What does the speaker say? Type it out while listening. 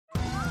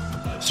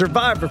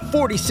Survivor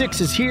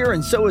 46 is here,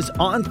 and so is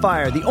On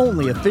Fire, the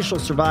only official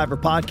Survivor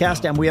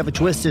podcast, and we have a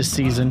twist this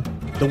season.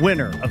 The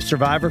winner of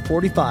Survivor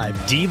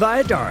 45, Dee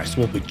Valladares,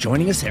 will be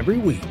joining us every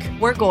week.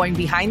 We're going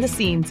behind the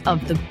scenes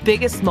of the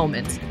biggest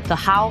moments, the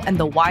how and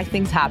the why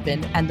things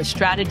happen, and the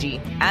strategy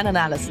and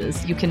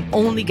analysis you can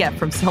only get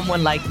from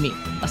someone like me,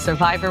 a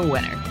Survivor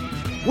winner.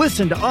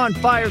 Listen to On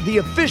Fire, the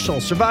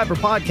official Survivor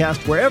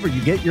podcast, wherever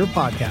you get your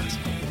podcast.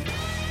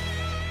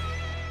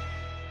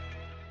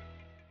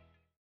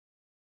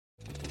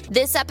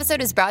 This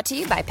episode is brought to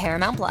you by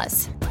Paramount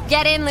Plus.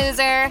 Get in,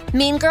 loser!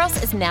 Mean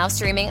Girls is now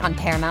streaming on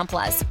Paramount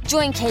Plus.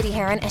 Join Katie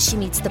Heron as she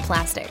meets the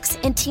plastics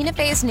in Tina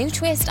Fey's new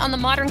twist on the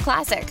modern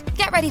classic.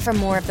 Get ready for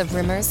more of the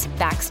rumors,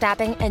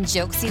 backstabbing, and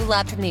jokes you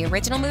loved from the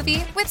original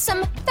movie with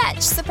some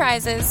fetch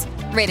surprises.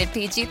 Rated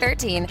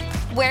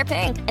PG-13. Wear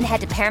pink and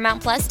head to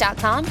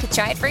ParamountPlus.com to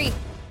try it free.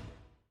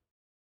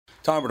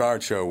 Tom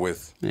Bernard Show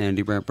with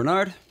Andy Brant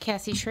Bernard.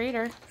 Cassie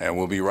Schrader. And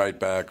we'll be right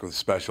back with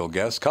special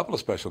guests. A couple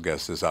of special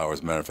guests this hour, as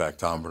a matter of fact,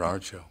 Tom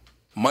Bernard Show.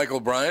 Michael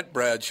Bryant,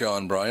 Bradshaw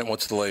and Bryant,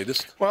 what's the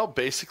latest? Well,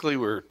 basically,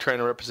 we're trying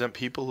to represent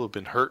people who have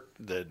been hurt,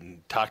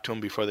 then talk to them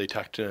before they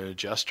talk to an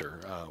adjuster.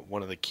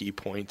 One of the key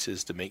points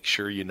is to make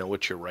sure you know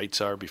what your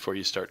rights are before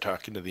you start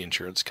talking to the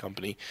insurance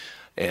company,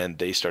 and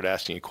they start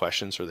asking you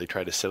questions or they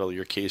try to settle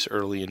your case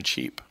early and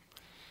cheap.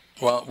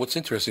 Well, what's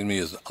interesting to me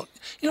is,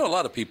 a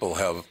lot of people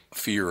have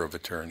fear of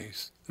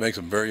attorneys. It makes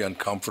them very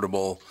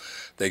uncomfortable.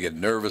 They get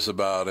nervous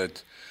about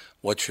it.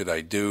 What should I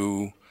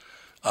do?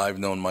 I've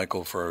known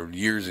Michael for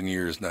years and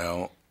years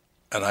now,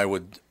 and I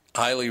would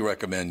highly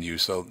recommend you.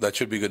 So that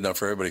should be good enough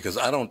for everybody, because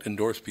I don't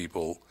endorse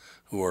people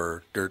who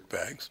are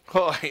dirtbags.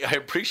 Well, I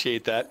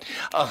appreciate that.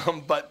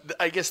 But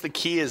I guess the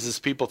key is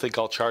people think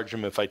I'll charge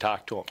them if I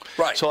talk to them.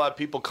 Right. So a lot of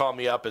people call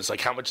me up. It's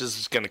like, how much is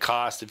this going to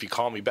cost if you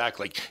call me back?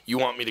 Like, you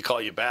want me to call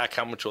you back?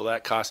 How much will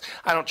that cost?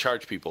 I don't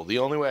charge people. The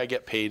only way I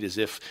get paid is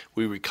if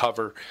we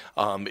recover,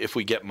 if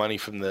we get money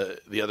from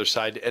the other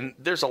side. And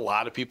there's a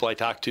lot of people I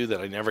talk to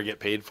that I never get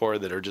paid for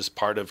that are just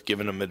part of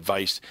giving them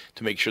advice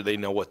to make sure they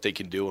know what they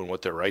can do and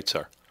what their rights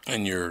are.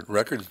 And your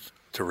record's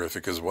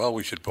terrific as well,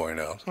 we should point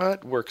out. Well,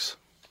 it works.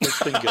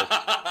 It's been good.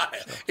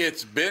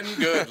 It's been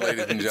good,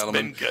 ladies and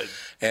gentlemen. It's been good.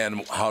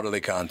 And how do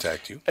they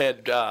contact you?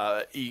 And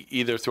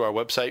either through our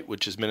website,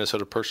 which is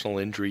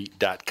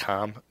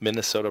minnesotapersonalinjury.com,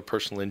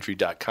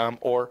 minnesotapersonalinjury.com,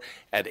 or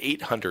at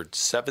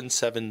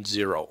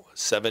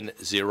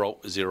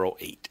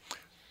 800-770-7008.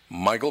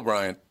 Michael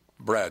Bryant,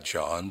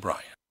 Bradshaw and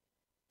Bryant.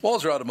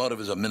 Walzer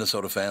Automotive is a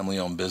Minnesota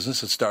family-owned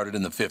business. It started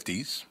in the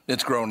 50s.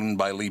 It's grown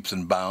by leaps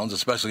and bounds,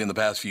 especially in the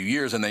past few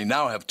years, and they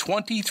now have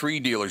 23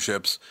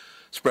 dealerships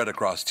spread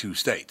across 2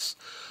 states.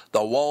 The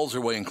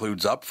Walzer way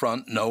includes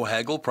upfront, no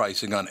haggle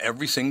pricing on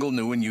every single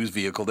new and used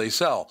vehicle they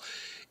sell.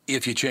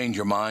 If you change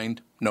your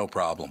mind, no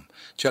problem.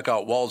 Check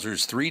out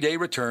Walzer's 3-day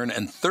return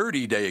and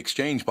 30-day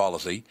exchange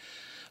policy.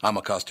 I'm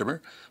a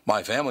customer.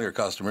 My family are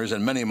customers,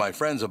 and many of my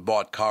friends have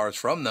bought cars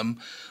from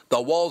them. The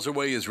Walzer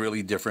way is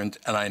really different,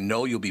 and I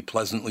know you'll be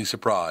pleasantly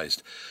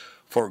surprised.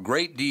 For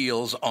great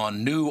deals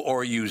on new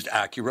or used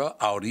Acura,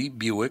 Audi,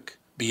 Buick,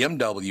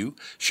 BMW,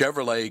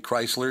 Chevrolet,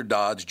 Chrysler,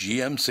 Dodge,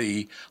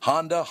 GMC,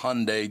 Honda,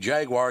 Hyundai,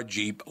 Jaguar,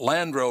 Jeep,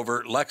 Land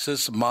Rover,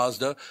 Lexus,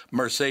 Mazda,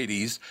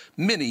 Mercedes,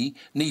 Mini,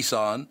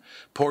 Nissan,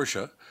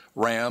 Porsche,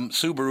 Ram,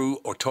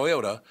 Subaru, or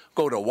Toyota,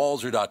 go to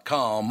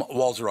Walzer.com,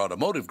 Walzer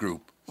Automotive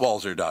Group,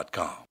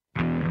 Walzer.com.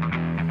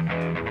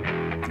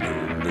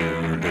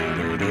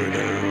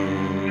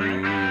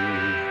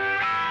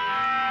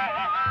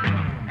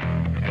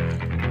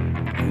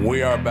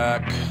 We are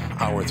back,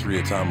 Hour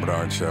 3 of Tom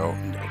Bernard Show.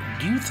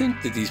 Do you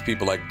think that these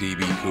people like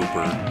D.B.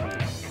 Cooper,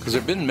 because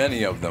there have been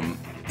many of them,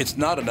 it's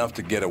not enough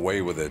to get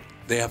away with it.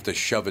 They have to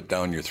shove it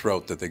down your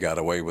throat that they got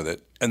away with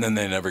it, and then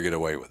they never get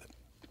away with it.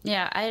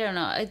 Yeah, I don't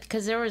know.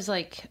 Because there was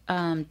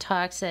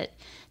talks that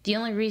the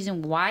only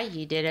reason why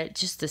he did it,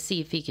 just to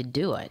see if he could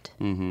do it.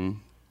 Mm-hmm.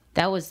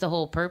 That was the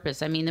whole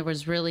purpose. I mean, there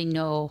was really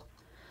no...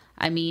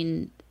 I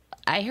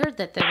heard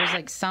that there was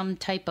some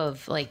type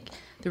of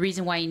the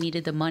reason why he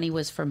needed the money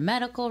was for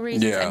medical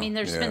reasons. Yeah,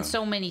 there's been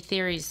so many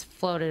theories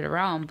floated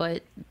around,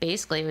 but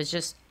basically it was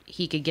just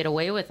he could get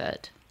away with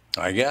it.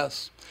 I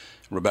guess.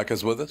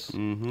 Rebekka's with us.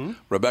 Mm-hmm.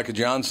 Rebekka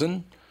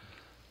Johnson,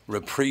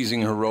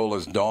 reprising her role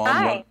as Dawn.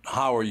 Hi.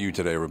 How are you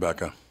today,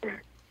 Rebekka?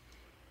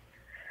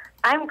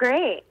 I'm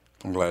great.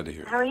 I'm glad to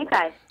hear. How are you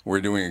guys?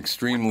 We're doing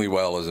extremely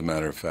well, as a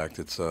matter of fact.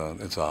 It's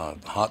a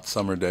hot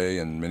summer day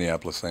in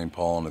Minneapolis, St.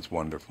 Paul, and it's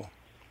wonderful.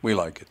 We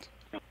like it.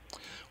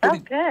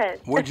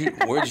 Good. Where'd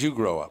you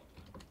grow up?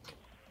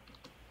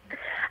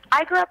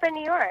 I grew up in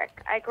New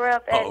York. I grew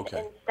up in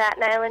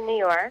Staten Island, New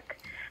York,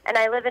 and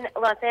I live in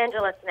Los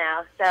Angeles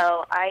now,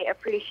 so I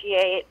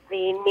appreciate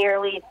the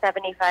nearly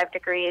 75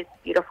 degrees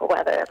beautiful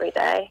weather every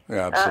day.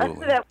 Yeah,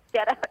 absolutely. That we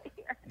get out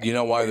here. Do you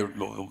know why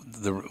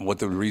what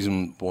the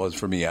reason was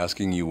for me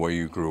asking you where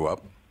you grew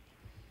up?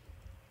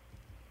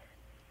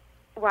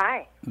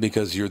 Why?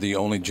 Because you're the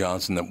only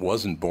Johnson that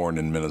wasn't born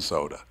in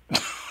Minnesota.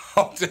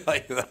 I'll tell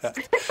you that.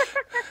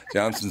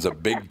 Johnson's a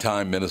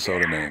big-time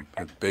Minnesota name.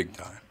 A big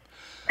time.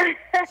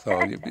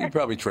 So you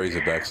probably trace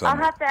it back somewhere.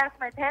 I'll have to ask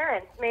my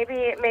parents.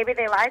 Maybe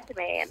they lied to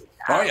me and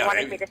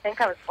wanted me to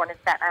think I was born in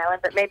Staten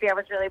Island, but maybe I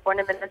was really born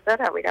in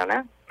Minnesota. We don't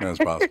know. That's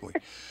possibly.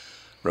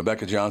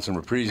 Rebekka Johnson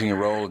reprising her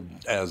role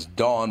as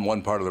Dawn,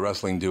 one part of the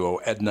wrestling duo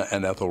Edna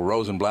and Ethel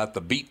Rosenblatt, the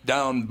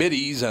beat-down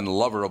biddies and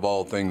lover of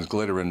all things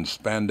glitter and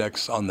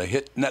spandex on the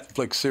hit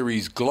Netflix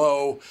series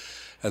Glow.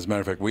 As a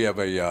matter of fact, we have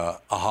a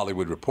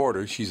Hollywood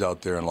reporter. She's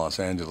out there in Los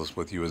Angeles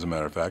with you, as a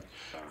matter of fact.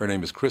 Her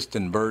name is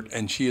Kristen Burt,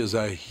 and she is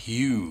a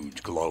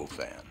huge Glow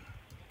fan.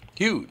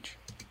 Huge.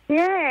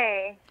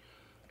 Yay.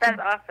 That's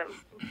awesome.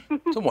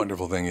 It's a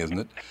wonderful thing, isn't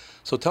it?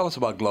 So tell us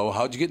about Glow.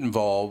 How'd you get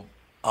involved?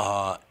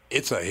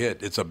 It's a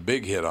hit. It's a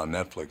big hit on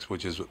Netflix,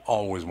 which is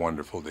always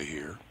wonderful to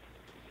hear.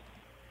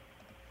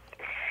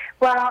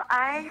 Well,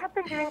 I have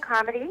been doing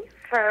comedy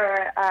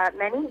for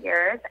many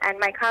years, and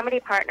my comedy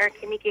partner,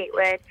 Kimmy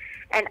Gatewood,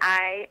 and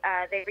I,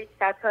 they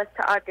reached out to us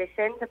to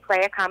audition to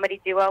play a comedy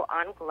duo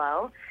on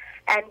Glow.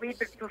 And we've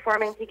been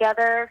performing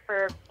together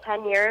for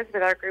 10 years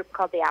with our group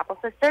called the Apple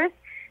Sisters.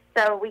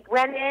 So we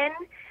went in,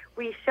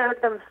 we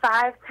showed them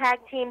 5 tag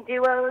team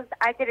duos.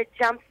 I did a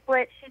jump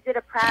split, she did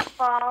a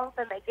pratfall,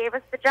 then they gave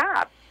us the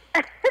job.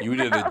 You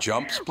did a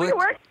jump split? We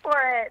worked for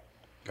it.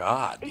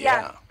 God,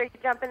 yeah. So you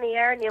jump in the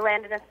air and you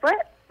land in a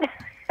split.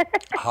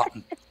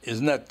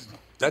 Isn't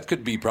that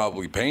could be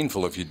probably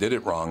painful if you did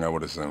it wrong, I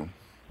would assume.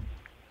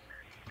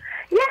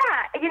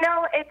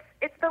 Yeah,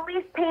 it's the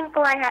least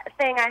painful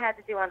thing I had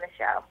to do on the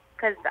show.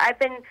 Because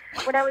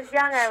when I was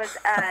young, I was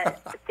a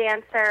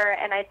dancer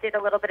and I did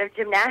a little bit of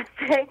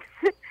gymnastics.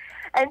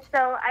 And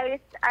so I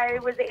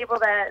was able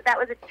to, that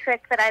was a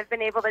trick that I've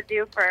been able to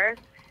do for,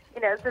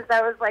 since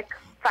I was like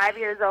 5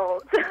 years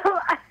old. So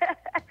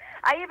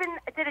I even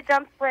did a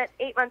jump split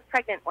 8 months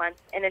pregnant once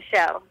in a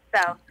show.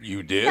 So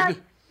you did?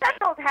 That's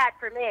old hat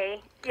for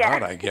me. Yeah.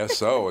 God, I guess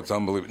so. It's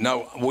unbelievable.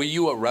 Now, were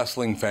you a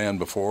wrestling fan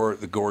before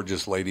the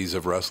gorgeous ladies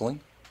of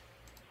wrestling?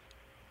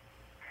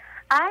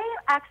 I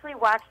actually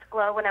watched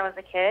Glow when I was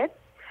a kid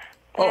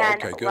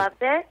and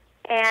loved it.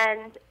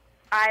 And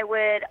I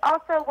would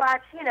also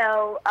watch,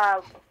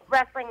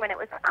 wrestling when it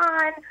was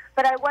on,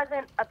 but I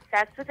wasn't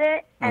obsessed with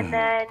it. And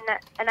then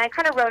I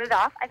kind of wrote it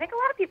off. I think a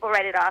lot of people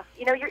write it off.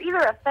 You're either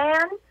a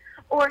fan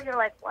or you're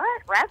like,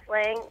 what,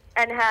 wrestling,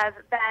 and have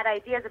bad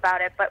ideas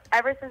about it. But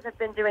ever since I've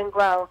been doing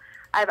Glow,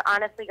 I've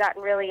honestly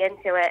gotten really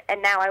into it, and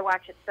now I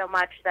watch it so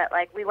much that,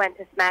 we went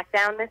to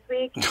SmackDown this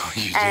week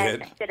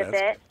and did a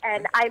bit,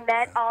 and I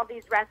met all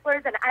these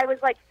wrestlers, and I was,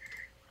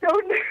 so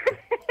nervous.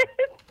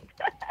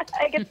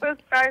 I get so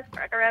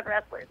starstruck around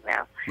wrestlers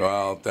now.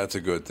 Well, that's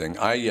a good thing.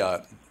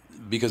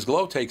 Because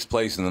Glow takes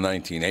place in the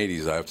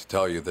 1980s, I have to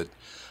tell you that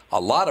a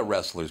lot of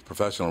wrestlers,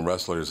 professional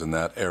wrestlers in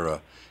that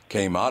era,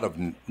 came out of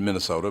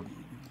Minnesota,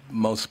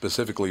 most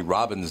specifically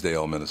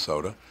Robbinsdale,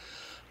 Minnesota.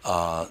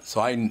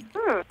 So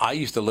I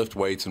used to lift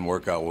weights and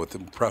work out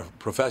with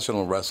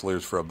professional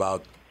wrestlers for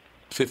about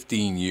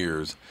 15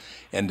 years.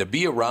 And to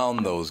be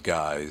around those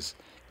guys,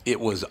 it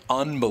was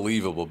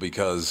unbelievable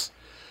because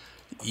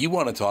you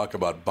want to talk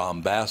about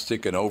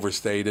bombastic and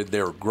overstated.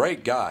 They were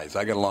great guys.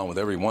 I got along with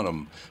every one of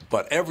them.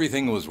 But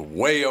everything was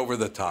way over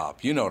the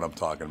top. You know what I'm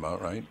talking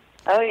about, right?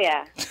 Oh,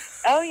 yeah.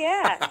 Oh,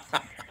 yeah.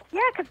 Yeah,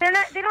 because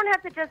they don't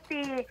have to just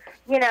be,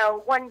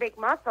 one big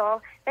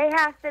muscle. They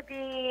have to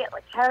be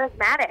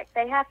charismatic.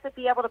 They have to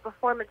be able to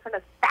perform in front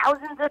of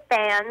thousands of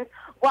fans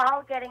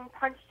while getting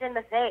punched in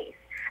the face.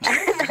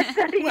 That's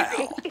not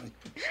easy.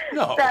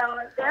 No. So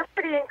they're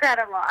pretty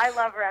incredible. I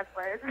love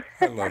wrestlers.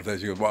 I love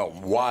that. You go,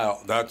 wow,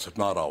 that's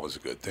not always a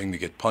good thing to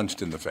get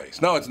punched in the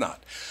face. No, it's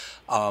not.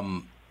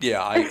 I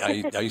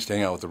used to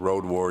hang out with the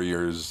Road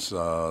Warriors,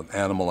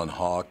 Animal and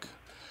Hawk.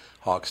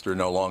 Hawkster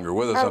no longer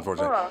with us,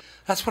 unfortunately. Cool.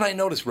 That's what I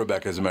noticed,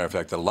 Rebekka, as a matter of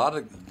fact. A lot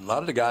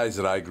of the guys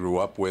that I grew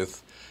up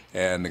with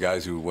and the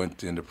guys who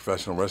went into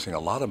professional wrestling, a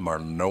lot of them are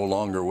no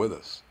longer with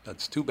us.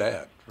 That's too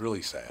bad.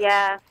 Really sad.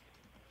 Yeah.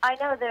 I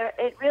know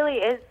it really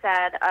is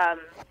sad.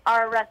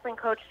 Our wrestling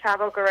coach,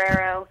 Chavo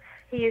Guerrero,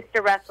 he used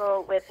to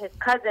wrestle with his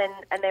cousin,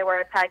 and they were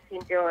a tag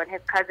team duo, and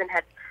his cousin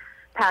had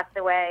passed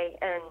away.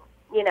 And,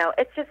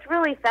 it's just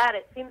really sad.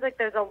 It seems like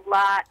there's a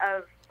lot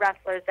of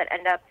wrestlers that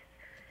end up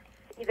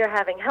either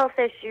having health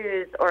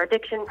issues or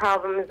addiction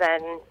problems,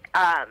 and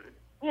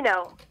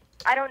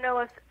I don't know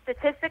if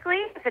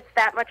statistically if it's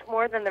that much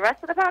more than the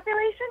rest of the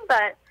population,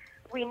 but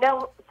we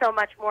know so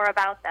much more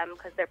about them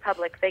because they're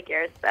public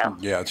figures. So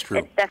yeah, it's true.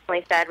 It's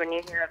definitely sad when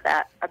you hear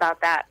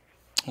about that.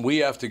 We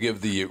have to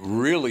give the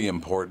really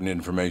important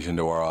information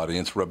to our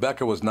audience.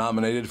 Rebekka was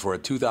nominated for a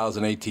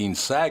 2018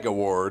 SAG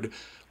Award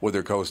with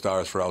her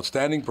co-stars for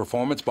Outstanding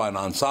Performance by an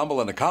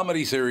Ensemble in a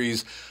Comedy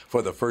Series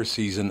for the first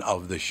season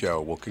of the show.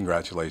 Well,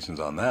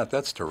 congratulations on that.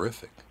 That's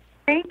terrific.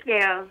 Thank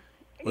you.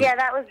 Yeah,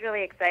 that was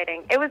really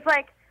exciting. It was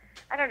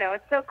I don't know,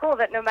 it's so cool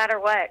that no matter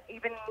what,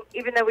 even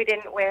though we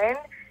didn't win,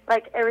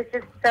 it was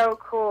just so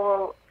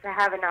cool to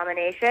have a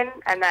nomination,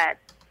 and that,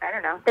 I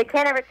don't know, they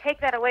can't ever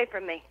take that away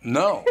from me.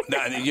 No,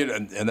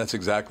 and that's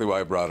exactly why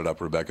I brought it up,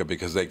 Rebekka,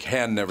 because they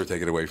can never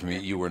take it away from you.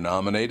 You were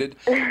nominated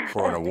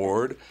for an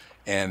award.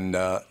 And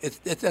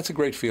that's a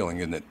great feeling,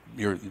 isn't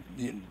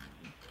it?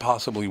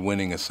 possibly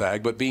winning a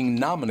SAG, but being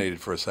nominated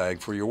for a SAG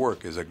for your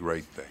work is a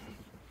great thing.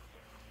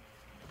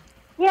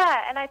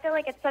 Yeah, and I feel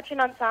like it's such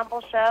an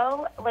ensemble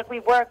show. Like, we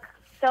work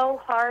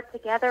so hard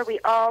together. We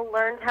all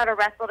learned how to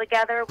wrestle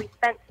together. We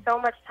spent so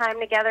much time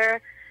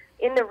together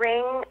in the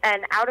ring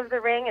and out of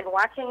the ring and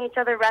watching each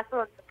other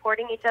wrestle and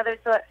supporting each other.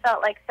 So it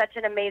felt like such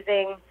an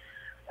amazing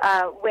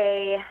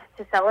way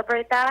to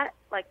celebrate that,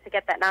 like to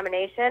get that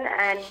nomination.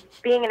 And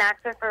being an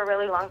actor for a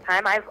really long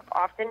time, I've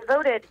often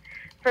voted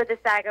for the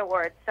SAG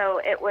Awards. So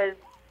it was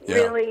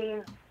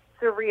really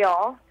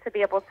surreal to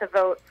be able to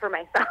vote for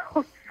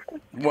myself.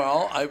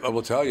 Well, I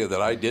will tell you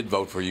that I did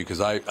vote for you because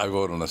I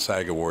vote on the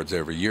SAG Awards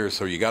every year,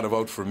 so you got to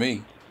vote for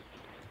me.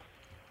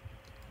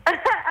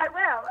 I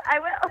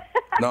will.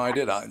 No, I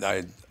did.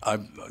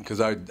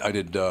 Because I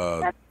did.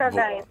 That's so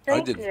nice.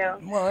 Thank you.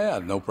 Well, yeah,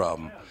 no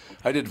problem.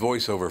 I did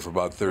voiceover for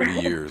about 30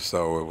 years,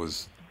 so it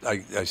was.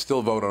 I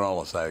still vote on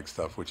all the SAG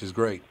stuff, which is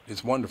great.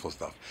 It's wonderful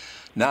stuff.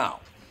 Now,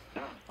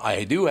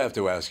 I do have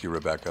to ask you,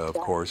 Rebekka. Of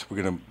course,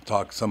 we're going to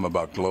talk some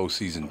about Glow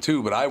Season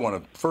 2, but I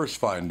want to first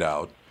find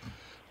out,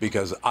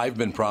 because I've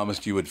been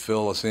promised you would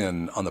fill us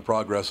in on the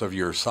progress of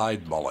your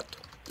side mullet.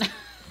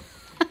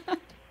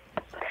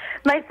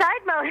 My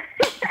side mullet?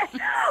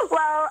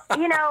 Well,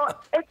 you know,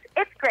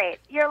 it's great.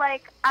 You're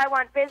like, I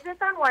want business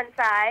on one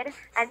side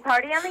and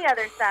party on the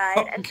other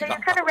side, and so you're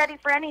kind of ready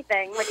for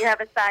anything when you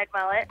have a side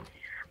mullet.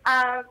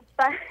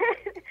 But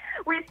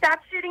we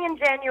stopped shooting in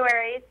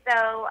January,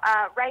 so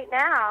right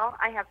now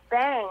I have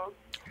bangs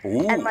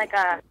and like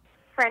a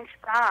French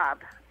bob.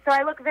 So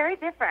I look very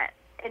different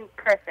in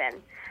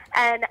person.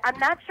 And I'm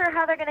not sure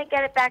how they're going to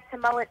get it back to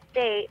mullet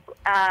state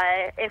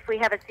if we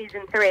have a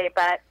season 3,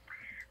 but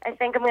I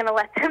think I'm going to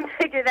let them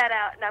figure that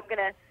out, and I'm going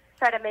to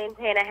try to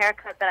maintain a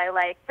haircut that I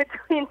like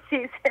between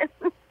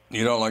seasons.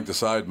 You don't like the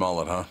side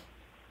mullet, huh?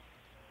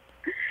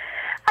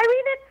 I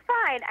mean, it's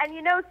fine. And,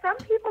 you know, some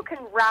people can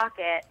rock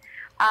it.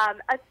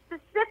 A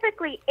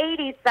specifically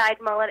 80s side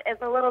mullet is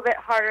a little bit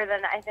harder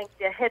than, I think,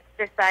 the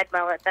hipster side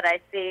mullet that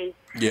I see,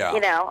 you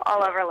know,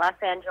 all over Los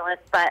Angeles.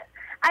 But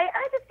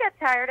I just get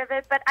tired of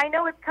it, but I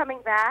know it's coming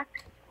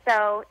back.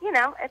 So, you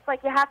know, it's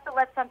like you have to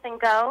let something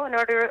go in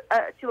order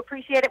to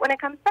appreciate it when it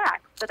comes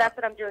back. So that's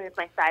what I'm doing with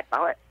my side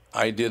mullet.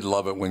 I did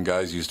love it when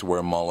guys used to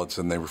wear mullets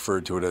and they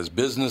referred to it as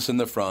business in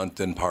the front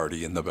and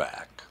party in the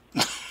back.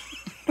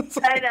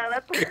 I know,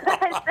 that's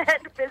what I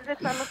said, business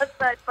on one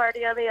side,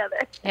 party on the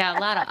other. Yeah, a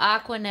lot of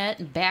Aquanet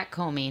and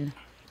backcombing.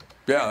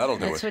 Yeah, that'll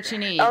do That's it. what you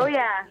need. Oh,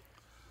 yeah.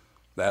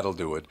 That'll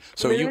do it.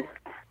 So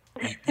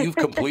you've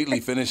completely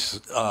finished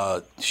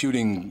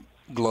shooting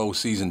Glow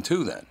Season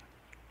 2 then?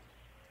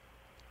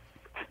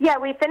 Yeah,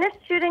 we finished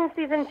shooting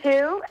Season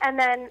 2, and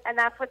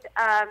that's what's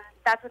on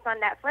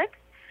Netflix.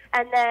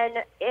 And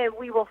then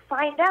we will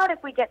find out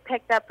if we get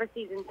picked up for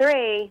Season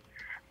 3,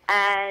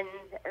 and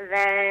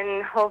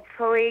then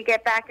hopefully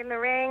get back in the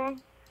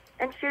ring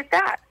and shoot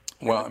that.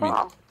 Well, I mean,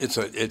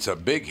 it's a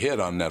big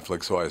hit on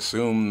Netflix, so I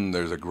assume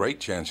there's a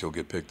great chance you'll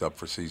get picked up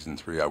for Season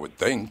 3, I would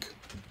think.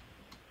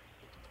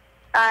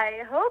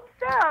 I hope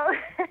so.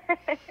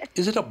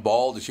 Is it a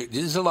ball to shoot?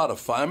 Is it a lot of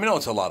fun? I mean,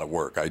 it's a lot of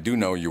work. I do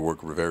know you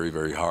work very,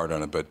 very hard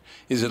on it, but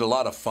is it a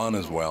lot of fun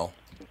as well?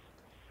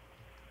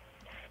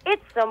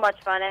 It's so much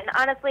fun, and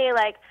honestly,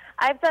 like,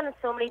 I've done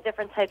so many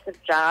different types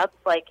of jobs,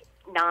 like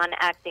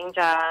non-acting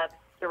jobs,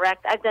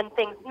 direct. I've done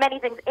many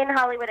things in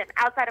Hollywood and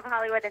outside of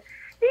Hollywood, and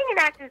being an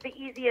actor is the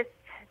easiest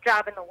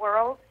job in the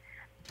world,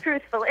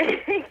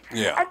 truthfully.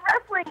 Yeah. And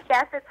wrestling,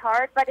 yes, it's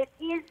hard, but it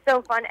is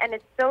so fun, and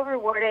it's so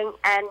rewarding,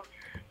 and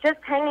just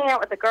hanging out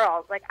with the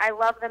girls. Like, I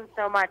love them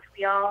so much.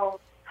 We all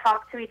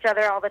talk to each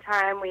other all the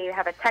time. We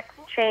have a text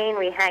chain.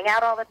 We hang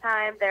out all the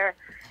time. They're,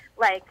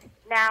 like,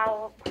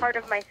 now part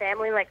of my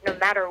family, like, no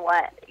matter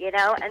what, you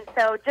know? And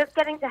so just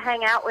getting to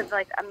hang out with,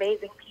 like,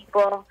 amazing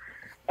people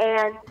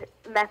and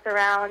mess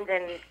around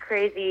in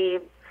crazy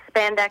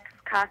spandex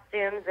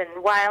costumes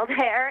and wild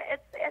hair,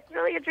 it's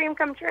really a dream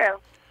come true,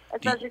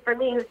 especially for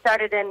me who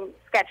started in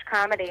sketch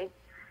comedy.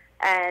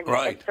 And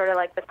it's sort of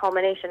like the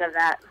culmination of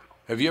that.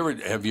 Have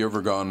you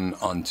ever gone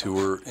on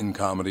tour in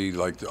comedy,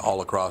 like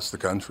all across the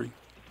country?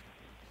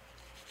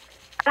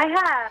 I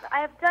have. I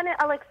have done it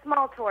like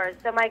small tours.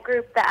 So my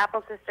group, the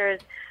Apple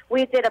Sisters,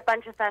 we did a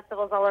bunch of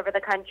festivals all over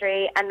the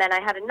country, and then I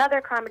had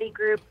another comedy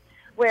group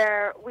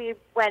where we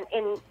went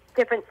in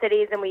different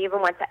cities, and we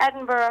even went to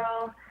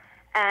Edinburgh.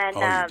 And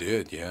you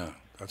did, yeah.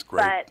 That's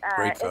great. But,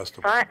 great it's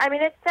festival. Fun. I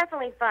mean, it's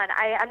definitely fun.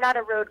 I'm not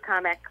a road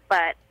comic,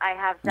 but I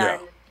have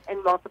done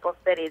in multiple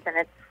cities,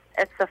 and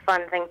it's a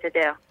fun thing to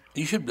do.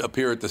 You should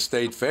appear at the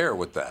State Fair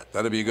with that.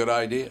 That'd be a good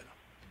idea.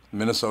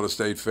 Minnesota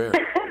State Fair.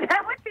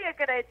 That would be a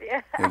good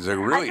idea. Is it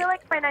really? I feel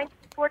like my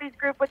 1940s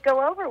group would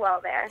go over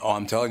well there. Oh,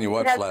 I'm telling you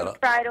what, We'd have flat some up.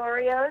 fried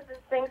Oreos and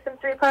sing some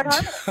three-part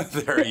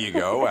harmony. There you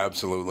go,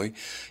 absolutely.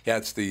 Yeah,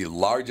 it's the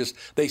largest.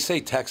 They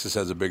say Texas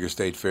has a bigger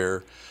state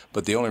fair,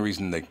 but the only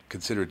reason they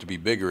consider it to be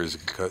bigger is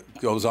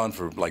it goes on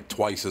for like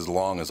twice as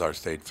long as our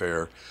state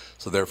fair,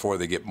 so therefore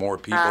they get more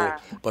people,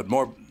 but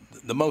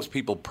the most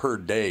people per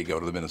day go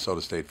to the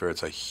Minnesota State Fair.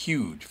 It's a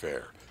huge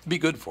fair. It'd be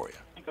good for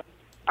you.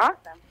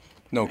 Awesome.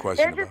 No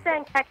question They're just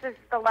saying Texas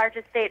is the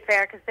largest state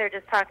fair because they're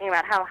just talking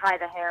about how high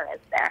the hair is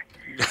there.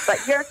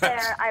 But your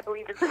fair, I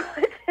believe, is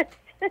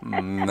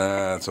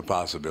Nah, it's a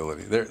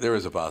possibility. There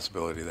is a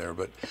possibility there,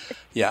 but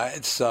yeah,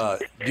 it's. Do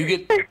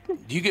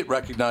you get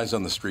recognized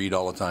on the street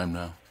all the time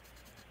now?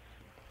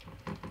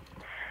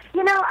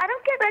 You know, I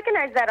don't get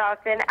recognized that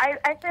often.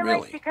 I feel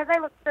Really? like because I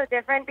look so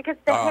different, because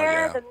the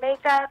hair, the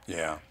makeup,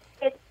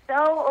 it's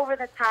so over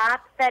the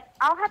top that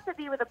I'll have to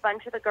be with a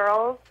bunch of the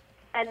girls,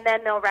 and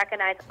then they'll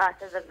recognize us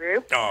as a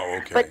group. Oh,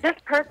 okay. But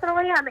just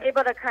personally, I'm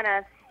able to kind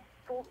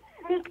of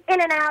sneak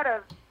in and out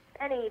of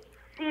any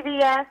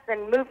CVS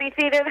and movie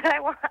theater that I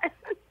want.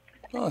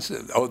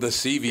 Oh, the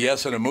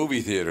CVS and a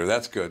movie theater.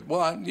 That's good.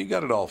 Well, you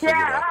got it all figured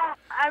out.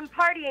 I'm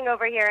partying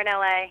over here in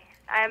L.A.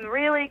 I'm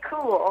really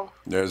cool.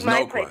 There's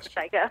My no place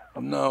question. I go.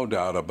 No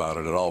doubt about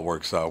it. It all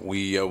works out.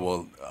 We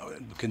will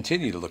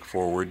continue to look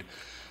forward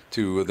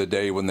to the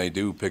day when they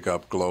do pick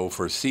up Glow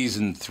for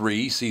Season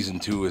 3. Season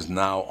 2 is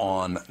now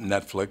on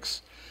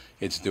Netflix.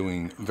 It's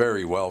doing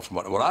very well. From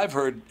what I've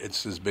heard,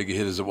 it's as big a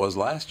hit as it was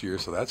last year,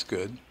 so that's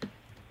good.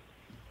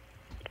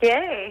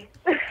 Yay.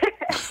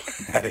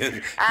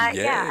 Yay.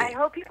 Yeah, I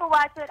hope people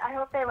watch it. I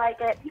hope they like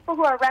it. People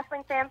who are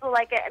wrestling fans will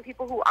like it, and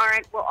people who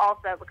aren't will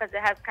also, because it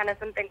has kind of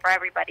something for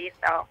everybody.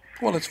 So,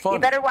 well, it's fun. You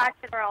better watch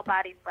it or I'll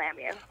body slam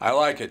you. I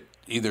like it.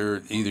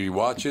 Either you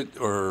watch it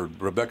or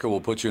Rebekka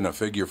will put you in a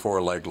figure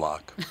 4 leg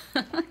lock.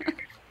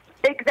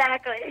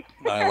 Exactly.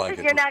 I like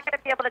it. You're not going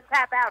to be able to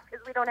tap out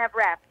because we don't have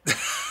reps.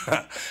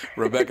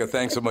 Rebekka,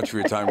 thanks so much for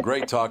your time.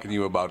 Great talking to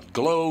you about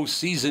Glow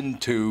Season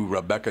 2.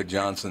 Rebekka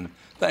Johnson.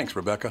 Thanks,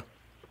 Rebekka.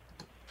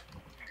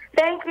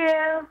 Thank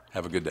you.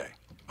 Have a good day.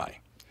 Bye.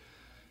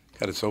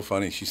 God, it's so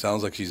funny. She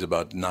sounds like she's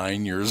about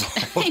 9 years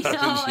old,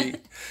 doesn't she?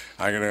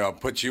 I'm going to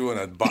put you in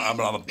I'm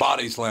going to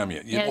body slam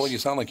you. Yeah, you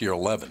sound like you're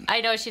 11.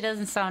 I know. She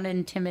doesn't sound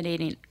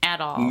intimidating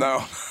at all.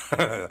 No.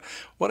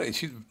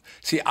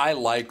 See, I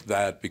like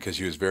that because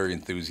she was very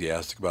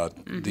enthusiastic about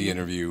the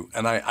interview.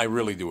 And I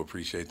really do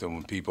appreciate them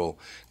when people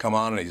come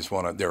on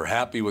and they're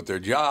happy with their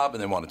job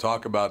and they want to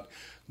talk about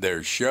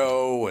their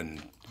show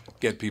and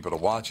get people to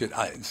watch it.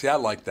 I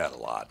like that a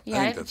lot. Yeah,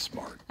 I think that's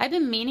smart. I've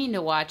been meaning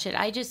to watch it.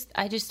 I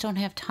just don't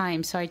have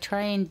time, so I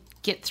try and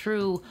get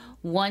through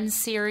one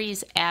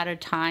series at a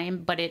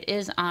time, but it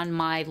is on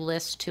my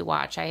list to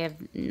watch. I have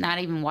not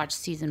even watched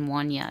season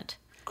 1 yet.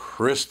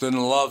 Kristen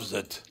loves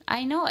it.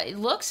 I know. It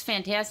looks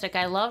fantastic.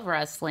 I love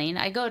wrestling.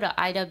 I go to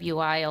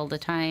IWI all the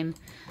time.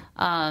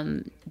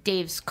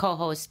 Dave's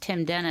co-host,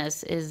 Tim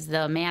Dennis, is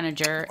the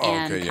manager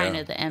and kind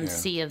of the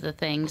MC of the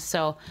thing.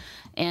 So,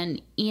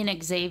 and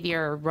Ian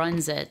Xavier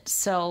runs it.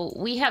 So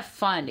we have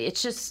fun.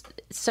 It's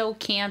just so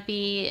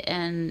campy,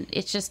 and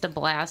it's just a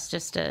blast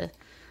just to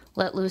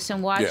let loose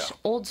and watch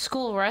old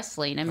school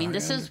wrestling. I mean,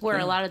 this is where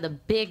a lot of the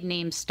big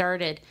names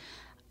started.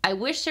 I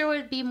wish there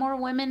would be more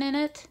women in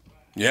it.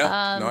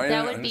 Yeah,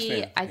 that would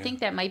be. I think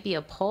that might be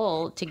a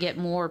pull to get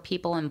more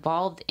people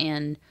involved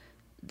in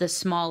the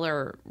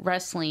smaller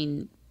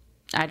wrestling,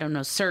 I don't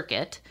know,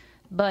 circuit.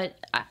 But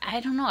I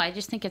don't know. I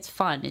just think it's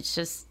fun. It's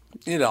just.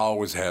 It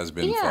always has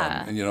been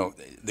fun. And,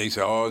 they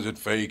say, oh, is it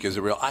fake? Is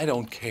it real? I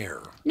don't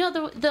care. No,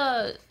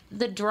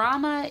 the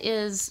drama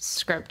is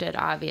scripted,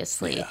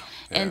 obviously. Yeah.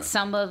 And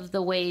some of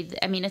the way,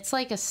 it's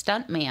like a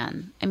stunt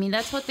man.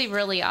 That's what they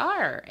really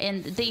are.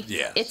 And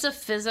it's a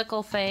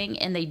physical thing,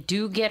 and they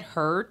do get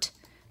hurt.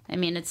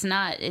 It's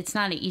not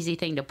an easy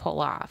thing to pull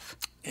off.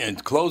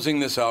 And closing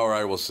this hour,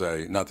 I will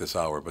say, not this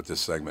hour, but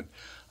this segment,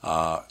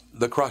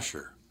 the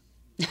Crusher,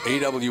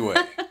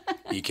 AWA.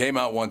 He came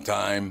out one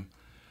time.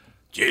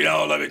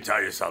 Gino, let me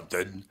tell you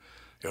something.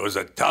 It was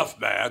a tough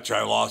match.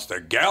 I lost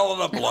a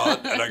gallon of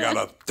blood, and I got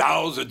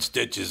 1,000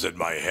 stitches in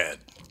my head.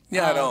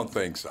 Yeah, I don't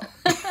think so.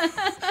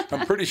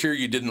 I'm pretty sure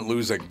you didn't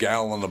lose a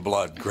gallon of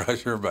blood,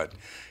 Crusher, but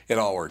it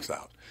all works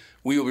out.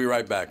 We will be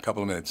right back.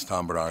 Couple of minutes.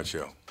 Tom Bernard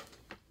Show.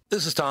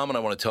 This is Tom, and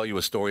I want to tell you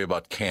a story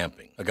about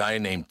camping. A guy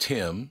named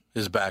Tim,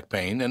 his back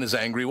pain, and his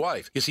angry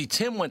wife. You see,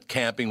 Tim went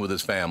camping with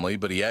his family,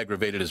 but he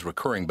aggravated his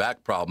recurring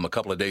back problem a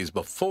couple of days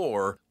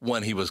before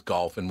when he was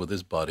golfing with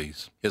his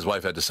buddies. His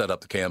wife had to set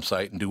up the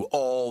campsite and do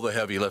all the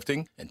heavy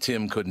lifting, and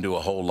Tim couldn't do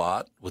a whole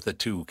lot with the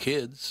 2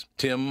 kids.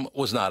 Tim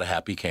was not a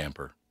happy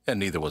camper. And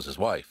neither was his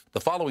wife.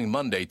 The following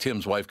Monday,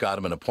 Tim's wife got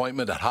him an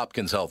appointment at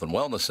Hopkins Health and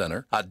Wellness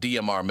Center, a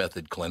DMR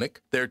Method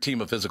clinic. Their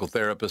team of physical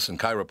therapists and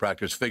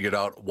chiropractors figured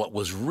out what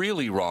was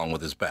really wrong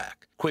with his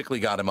back, quickly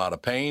got him out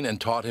of pain, and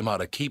taught him how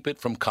to keep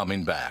it from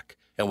coming back.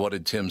 And what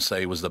did Tim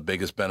say was the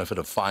biggest benefit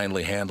of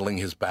finally handling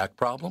his back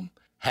problem?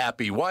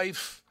 Happy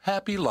wife,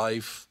 happy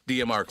life.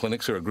 DMR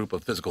clinics are a group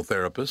of physical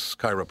therapists,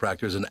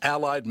 chiropractors, and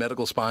allied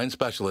medical spine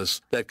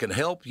specialists that can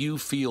help you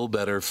feel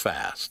better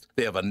fast.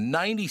 They have a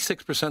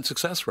 96%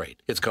 success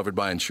rate. It's covered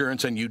by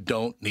insurance, and you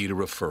don't need a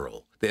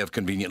referral. They have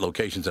convenient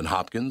locations in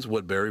Hopkins,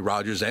 Woodbury,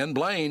 Rogers, and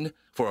Blaine.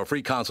 For a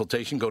free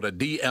consultation, go to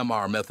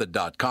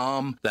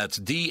dmrmethod.com. That's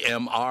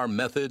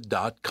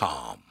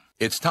dmrmethod.com.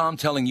 It's Tom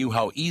telling you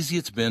how easy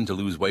it's been to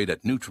lose weight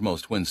at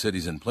Nutrimost Twin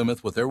Cities in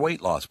Plymouth with their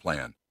weight loss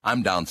plan.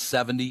 I'm down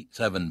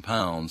 77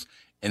 pounds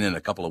And in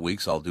a couple of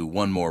weeks, I'll do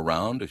one more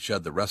round to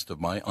shed the rest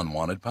of my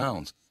unwanted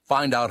pounds.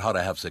 Find out how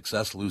to have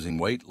success losing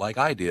weight like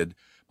I did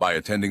by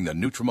attending the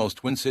Nutrimost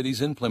Twin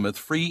Cities in Plymouth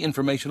free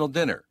informational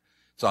dinner.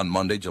 It's on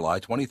Monday, July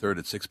 23rd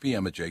at 6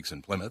 p.m. at Jake's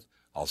in Plymouth.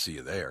 I'll see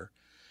you there.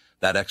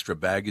 That extra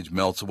baggage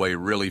melts away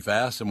really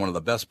fast, and one of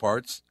the best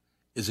parts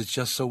is it's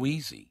just so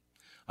easy.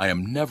 I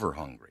am never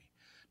hungry.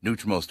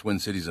 Nutrimost Twin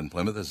Cities in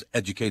Plymouth has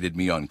educated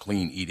me on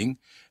clean eating,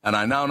 and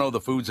I now know the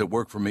foods that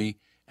work for me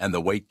and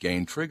the weight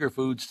gain trigger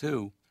foods,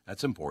 too.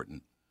 That's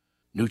important.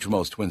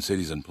 Nutrimost Twin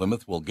Cities in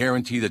Plymouth will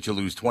guarantee that you'll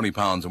lose 20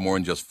 pounds or more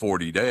in just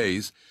 40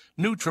 days.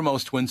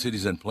 Nutrimost Twin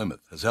Cities in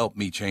Plymouth has helped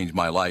me change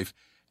my life,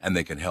 and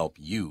they can help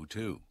you,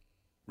 too.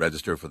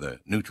 Register for the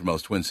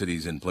Nutrimost Twin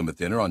Cities in Plymouth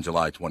dinner on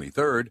July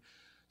 23rd.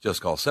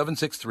 Just call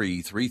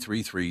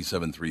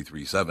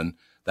 763-333-7337.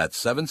 That's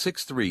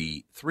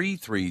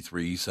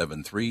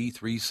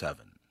 763-333-7337.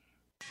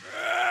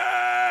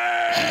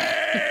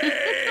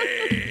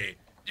 Hey,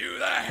 do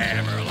the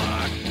hammer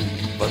lock.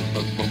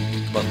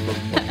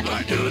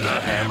 Do the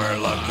hammer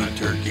lock, you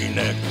turkey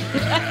neck.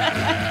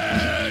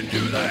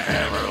 Do the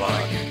hammer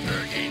lock, you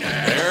turkey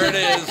neck. There it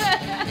is.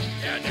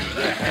 Yeah, do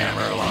the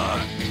hammer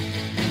lock.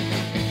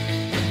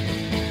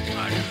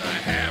 I do the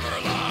hammer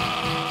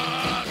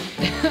lock.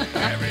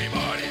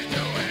 Everybody's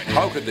doing it.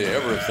 How could they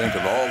ever think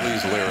of all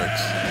these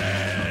lyrics?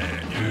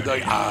 Do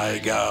the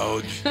eye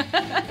gouge.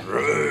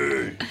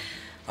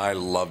 I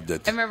loved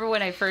it. I remember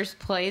when I first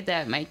played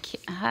that,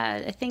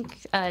 I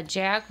think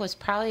Jack was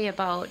probably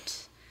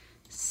about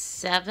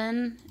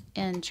 7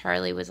 and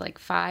Charlie was like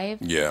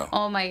 5. Yeah.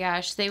 Oh my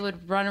gosh, they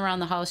would run around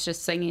the house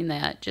just singing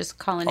that, just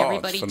calling Oh,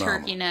 everybody it's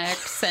phenomenal. turkey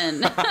necks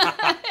and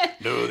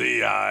Do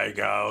the eye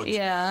gouge.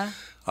 yeah.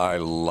 I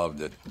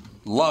loved it.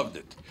 Loved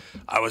it.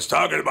 I was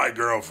talking to my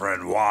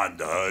girlfriend,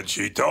 Wanda, and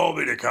she told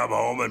me to come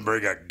home and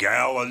bring a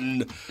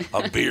gallon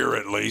of beer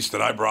at least,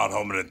 and I brought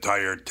home an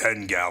entire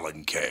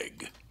 10-gallon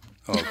keg.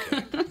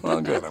 Okay.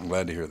 Well, good. I'm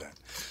glad to hear that.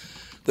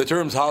 The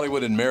terms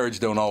Hollywood and marriage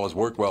don't always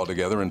work well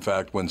together. In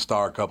fact, when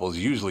star couples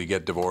usually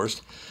get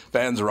divorced,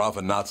 fans are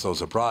often not so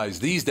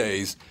surprised. These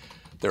days,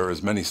 there are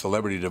as many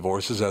celebrity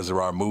divorces as there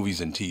are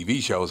movies and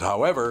TV shows.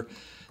 However,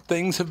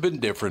 things have been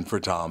different for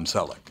Tom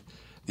Selleck.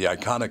 The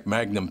iconic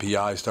Magnum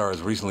P.I. star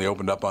has recently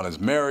opened up on his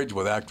marriage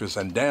with actress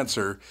and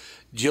dancer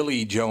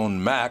Jilly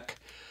Joan Mack.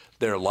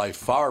 Their life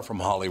far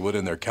from Hollywood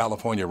in their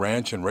California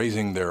ranch and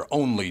raising their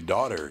only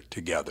daughter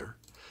together.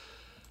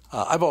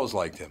 I've always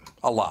liked him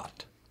a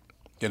lot,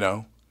 you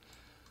know.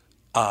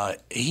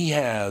 He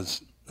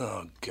has,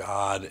 oh,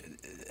 God,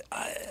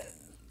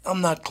 I'm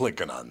not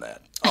clicking on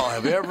that.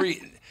 I'll have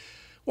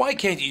why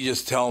can't you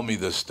just tell me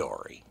the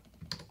story?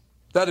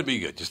 That'd be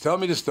good. Just tell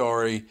me the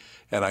story,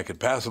 and I could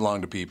pass it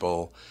along to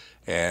people,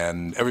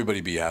 and everybody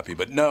be happy.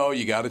 But no,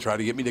 you got to try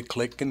to get me to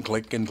click and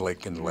click and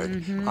click and click.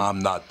 Mm-hmm. I'm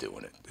not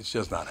doing it. It's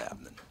just not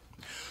happening.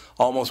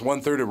 Almost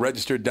one-third of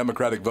registered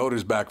Democratic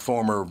voters back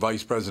former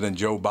Vice President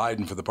Joe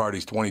Biden for the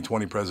party's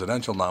 2020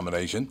 presidential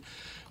nomination,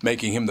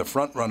 making him the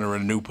front-runner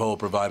in a new poll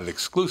provided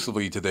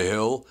exclusively to The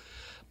Hill.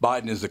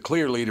 Biden is the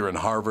clear leader in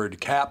Harvard.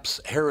 Caps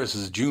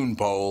Harris's June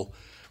poll,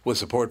 with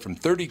support from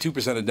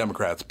 32% of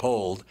Democrats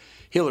polled.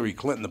 Hillary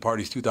Clinton, the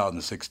party's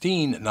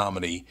 2016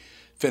 nominee,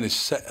 finished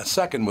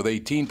second with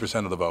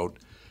 18% of the vote.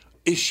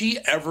 Is she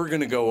ever going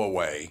to go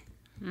away?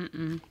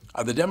 Mm-mm.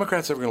 Are the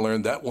Democrats ever going to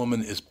learn that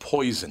woman is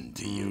poison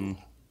to you?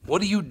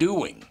 What are you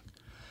doing?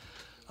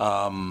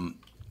 While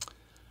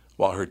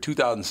her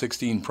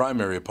 2016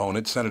 primary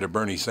opponent, Senator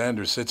Bernie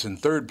Sanders, sits in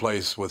third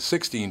place with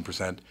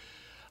 16%,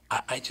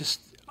 I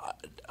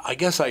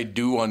guess I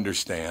do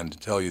understand, to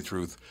tell you the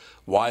truth,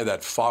 why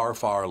that far,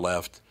 far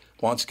left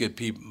wants to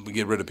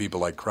get rid of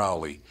people like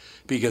Crowley,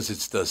 because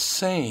it's the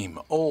same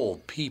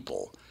old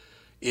people.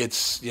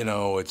 It's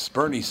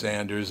Bernie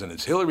Sanders and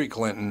it's Hillary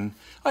Clinton.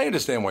 I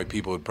understand why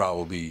people would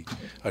probably be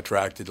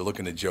attracted to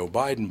looking at Joe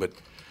Biden, but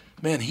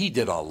man, he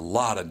did a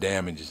lot of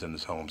damages in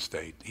his home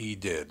state. He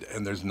did,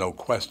 and there's no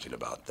question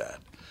about that.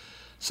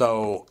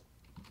 So,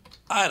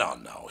 I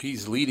don't know.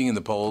 He's leading in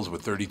the polls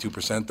with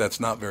 32%.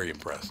 That's not very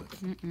impressive,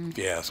 if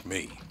you ask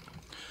me.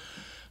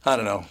 I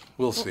don't know.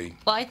 We'll see.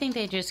 Well, I think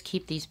they just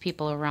keep these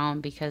people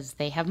around because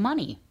they have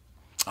money.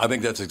 I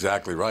think that's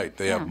exactly right.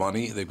 They have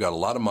money. They've got a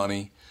lot of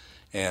money,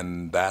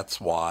 and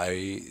that's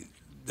why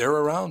they're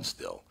around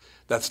still.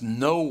 That's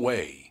no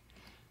way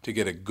to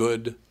get a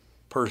good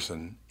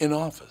person in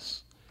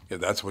office.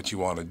 If that's what you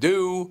want to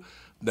do,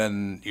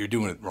 then you're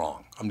doing it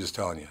wrong. I'm just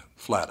telling you,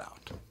 flat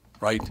out,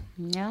 right?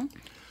 Yeah.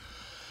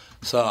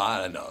 So,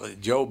 I don't know.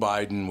 Joe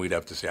Biden, we'd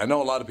have to see. I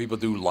know a lot of people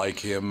do like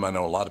him. I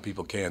know a lot of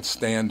people can't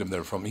stand him.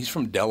 He's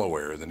from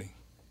Delaware, isn't he?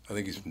 I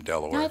think he's from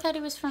Delaware. No, I thought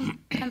he was from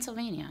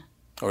Pennsylvania.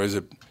 Or is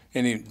it,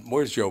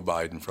 where's Joe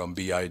Biden from,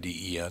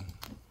 Biden?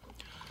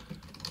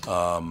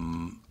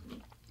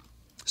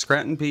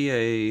 Scranton,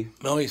 PA.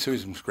 No, he's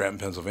from Scranton,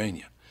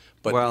 Pennsylvania.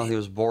 But well, he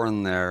was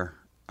born there,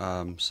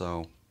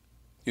 so...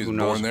 He was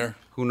born there?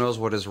 Who knows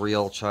what his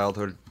real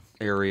childhood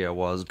area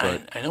was,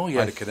 but... I know he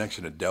had a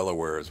connection to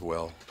Delaware as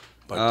well.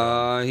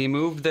 But, he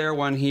moved there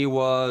when he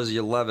was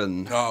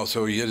 11. Oh,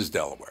 so he is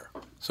Delaware.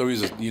 So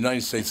he's a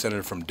United States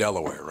Senator from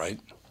Delaware, right?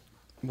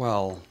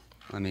 Well,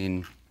 I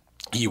mean...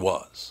 He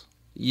was.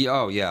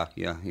 Yeah,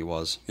 he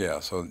was. Yeah,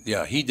 so,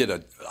 he did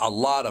a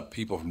lot of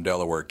people from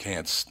Delaware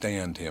can't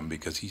stand him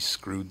because he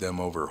screwed them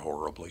over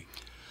horribly.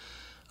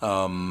 So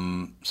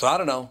I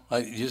don't know.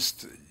 I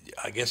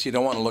guess you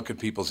don't want to look at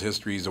people's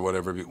histories or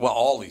whatever. Well,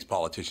 all these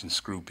politicians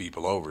screw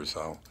people over,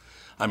 so...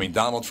 I mean,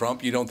 Donald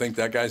Trump, you don't think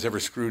that guy's ever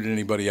screwed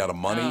anybody out of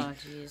money? Oh,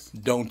 jeez.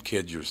 Don't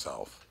kid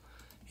yourself.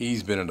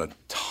 He's been in a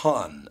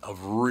ton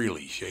of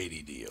really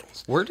shady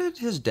deals. Where did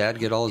his dad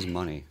get all his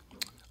money?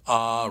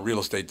 Real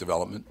estate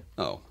development.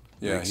 Oh,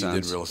 yeah, he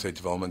did real estate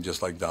development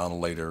just like Donald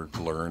later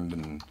learned,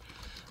 and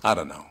I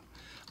don't know.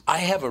 I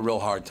have a real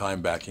hard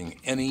time backing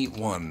any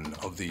one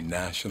of the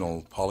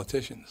national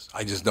politicians.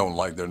 I just don't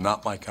like, they're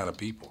not my kind of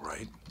people,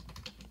 right?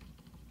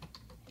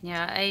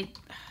 Yeah,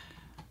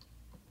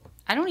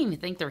 I don't even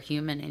think they're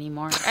human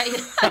anymore.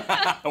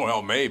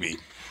 Well, maybe.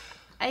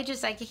 I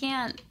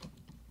can't.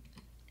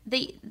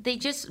 They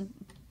just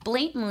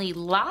blatantly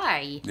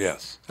lie.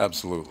 Yes,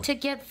 absolutely. To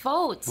get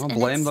votes. Well,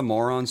 blame the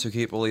morons who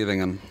keep believing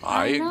them.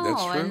 I know,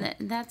 that's true.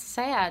 and that's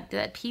sad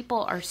that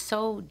people are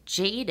so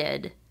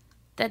jaded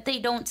that they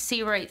don't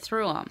see right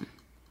through them.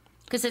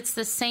 Because it's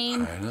the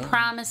same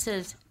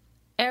promises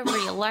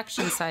every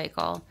election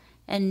cycle,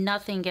 and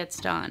nothing gets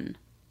done.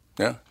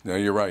 Yeah, no,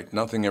 you're right.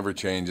 Nothing ever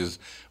changes.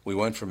 We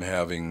went from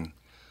having,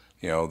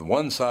 the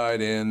one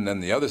side in,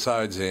 then the other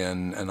side's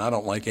in, and I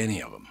don't like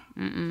any of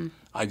them.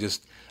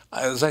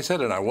 As I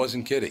said, and I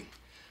wasn't kidding.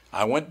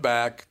 I went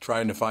back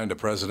trying to find a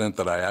president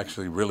that I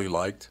actually really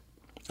liked.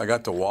 I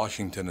got to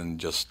Washington and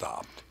just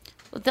stopped.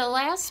 The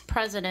last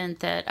president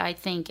that I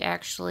think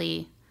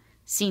actually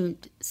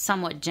seemed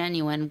somewhat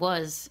genuine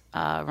was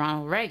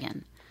Ronald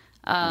Reagan.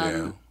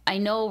 I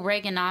know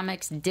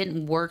Reaganomics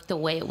didn't work the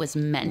way it was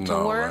meant to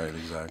work. Right,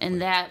 exactly.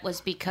 And that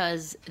was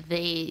because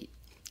they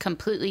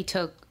completely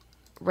took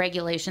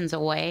regulations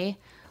away,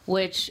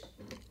 which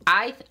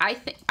I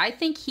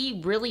think he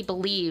really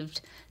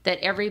believed that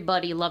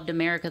everybody loved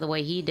America the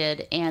way he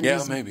did, and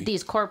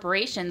these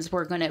corporations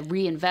were going to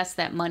reinvest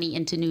that money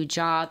into new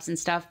jobs and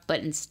stuff,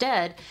 but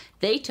instead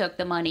they took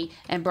the money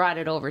and brought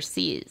it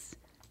overseas.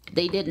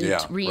 They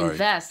didn't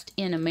reinvest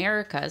in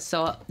America,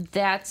 so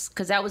that's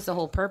because that was the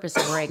whole purpose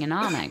of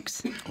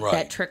Reaganomics,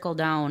 that trickle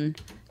down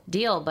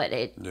deal. But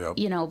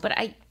but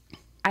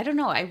I don't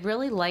know. I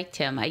really liked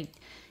him.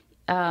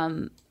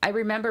 I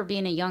remember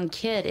being a young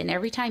kid, and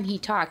every time he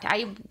talked,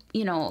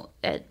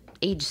 at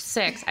age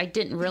 6, I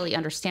didn't really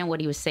understand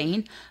what he was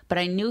saying, but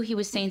I knew he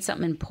was saying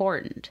something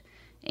important.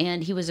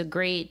 And he was a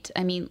great,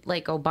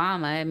 like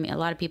Obama. A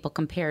lot of people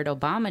compared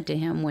Obama to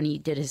him when he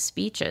did his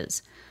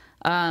speeches.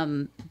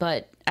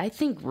 But I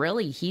think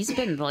really he's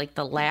been like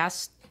the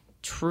last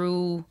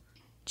true,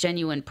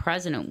 genuine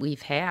president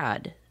we've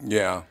had.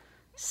 Yeah.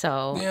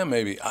 So. Yeah,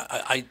 maybe.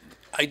 I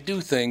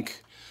do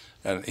think,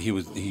 and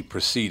he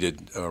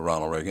preceded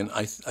Ronald Reagan.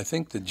 I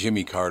think that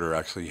Jimmy Carter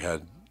actually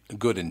had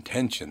good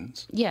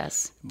intentions.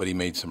 Yes. But he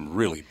made some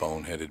really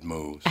boneheaded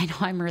moves. I know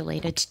I'm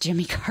related to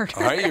Jimmy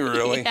Carter. Are you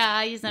really?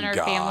 Yeah, he's in our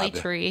family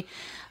tree.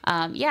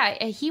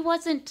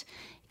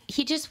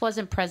 He just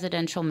wasn't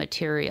presidential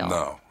material.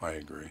 No, I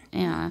agree.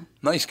 Yeah.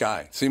 Nice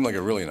guy. Seemed like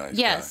a really nice guy.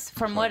 Yes,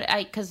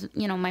 because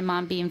my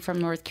mom being from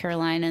North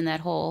Carolina and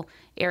that whole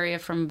area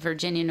from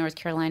Virginia, North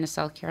Carolina,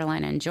 South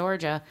Carolina, and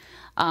Georgia,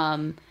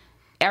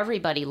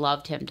 everybody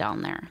loved him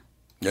down there.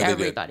 Yeah,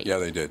 everybody.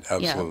 They did.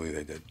 Absolutely,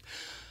 they did.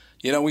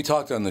 We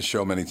talked on the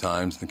show many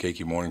times, the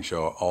KQ Morning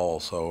Show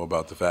also,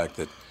 about the fact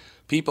that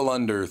people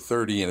under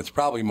 30, and it's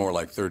probably more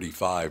like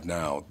 35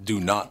 now, do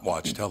not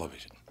watch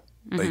television.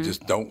 Mm-hmm. They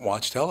just don't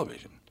watch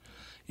television.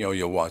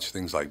 You'll watch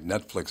things like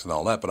Netflix and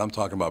all that, but I'm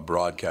talking about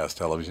broadcast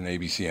television,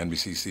 ABC,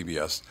 NBC,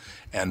 CBS,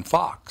 and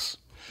Fox.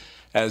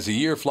 As the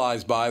year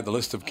flies by, the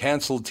list of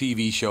canceled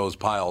TV shows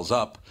piles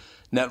up.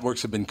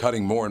 Networks have been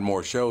cutting more and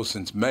more shows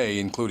since May,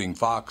 including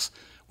Fox,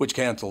 which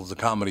cancels the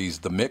comedies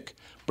The Mick,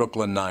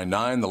 Brooklyn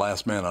Nine-Nine, The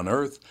Last Man on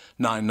Earth.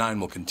 9-9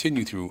 will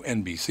continue through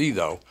NBC,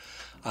 though.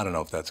 I don't know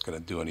if that's going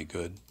to do any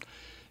good.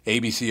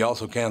 ABC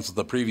also canceled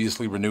the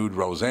previously renewed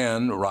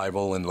Roseanne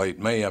arrival in late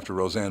May after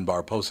Roseanne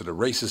Barr posted a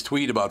racist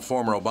tweet about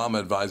former Obama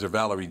advisor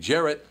Valerie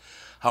Jarrett.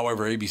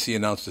 However, ABC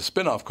announced a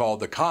spinoff called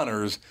The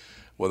Conners,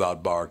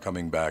 without Barr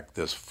coming back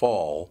this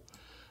fall.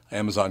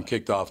 Amazon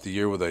kicked off the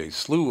year with a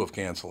slew of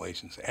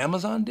cancellations.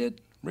 Amazon did?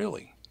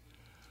 Really?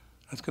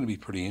 That's going to be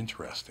pretty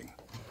interesting.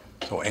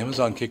 So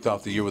Amazon kicked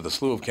off the year with a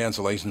slew of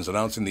cancellations,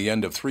 announcing the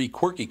end of 3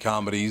 quirky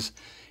comedies,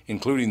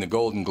 including the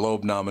Golden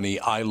Globe nominee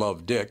I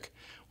Love Dick.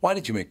 Why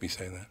did you make me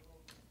say that?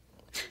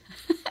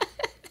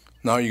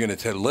 Now you're going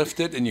to lift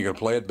it and you're going to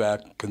play it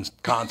back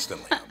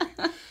constantly.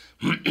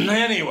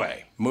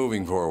 Anyway,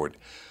 moving forward.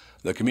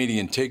 The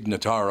comedian Tig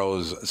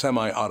Notaro's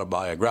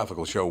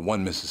semi-autobiographical show,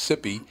 One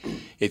Mississippi,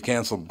 it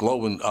canceled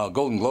Golden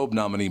Globe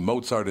nominee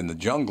Mozart in the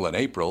Jungle in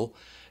April.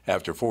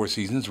 After 4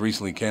 seasons,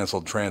 recently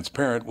canceled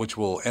Transparent, which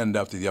will end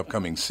after the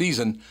upcoming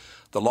season.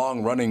 The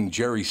long-running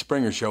Jerry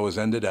Springer Show has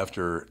ended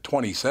after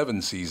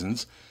 27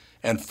 seasons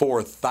and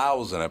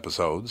 4,000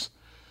 episodes.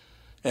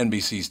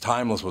 NBC's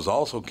Timeless was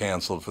also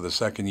canceled for the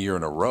second year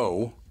in a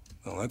row.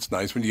 Well, that's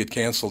nice when you get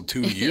canceled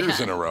 2 years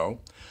in a row.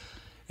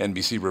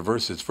 NBC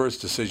reversed its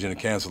first decision to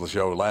cancel the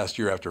show last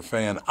year after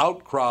fan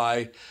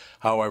outcry.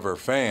 However,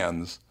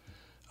 fans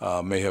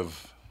may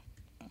have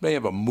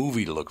a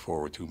movie to look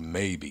forward to,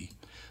 maybe,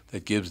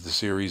 that gives the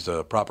series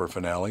a proper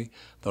finale.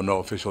 Though no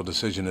official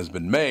decision has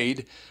been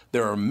made,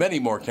 there are many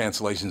more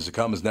cancellations to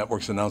come as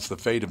networks announce the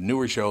fate of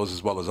newer shows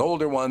as well as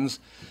older ones.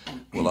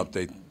 We'll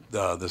update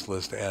this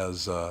list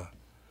as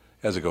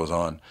it goes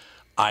on.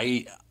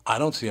 I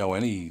don't see how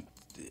any.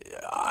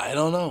 I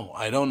don't know.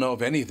 I don't know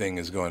if anything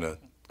is going to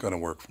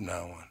work from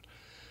now on.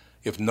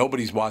 If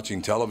nobody's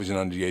watching television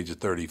under the age of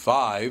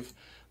 35,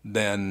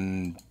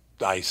 then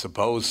I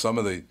suppose some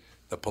of the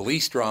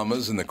police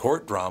dramas and the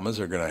court dramas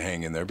are going to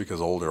hang in there because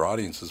older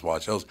audiences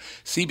watch those.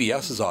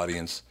 CBS's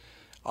audience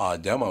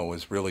demo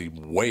is really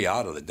way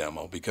out of the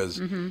demo because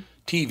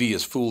TV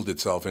has fooled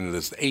itself into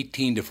this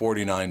 18 to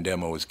 49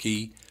 demo is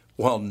key.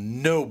 Well,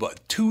 no,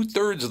 but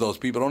 2/3 of those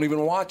people don't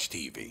even watch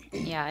TV.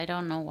 Yeah, I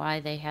don't know why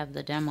they have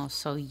the demo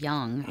so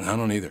young. I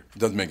don't either. It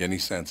doesn't make any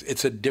sense.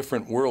 It's a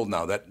different world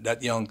now.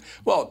 That young,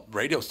 well,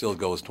 radio still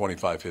goes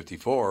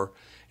 25-54,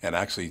 and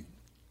actually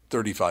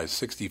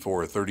 35-64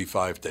 or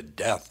 35 to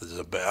death is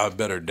a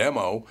better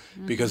demo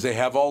because they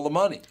have all the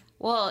money.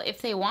 Well,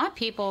 if they want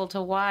people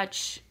to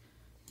watch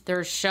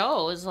their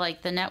shows,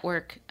 like the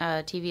network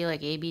TV,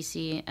 like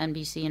ABC,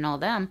 NBC, and all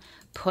them,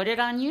 put it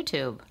on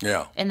YouTube.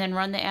 Yeah. And then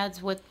run the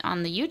ads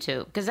on the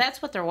YouTube, because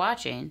that's what they're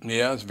watching.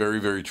 Yeah, it's very,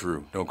 very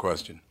true. No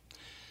question.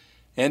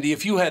 Andy,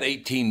 if you had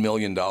 $18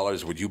 million,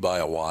 would you buy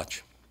a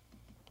watch?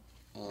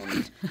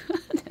 An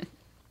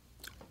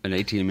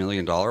 $18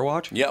 million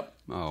watch? Yep.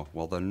 Oh,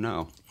 well then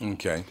no.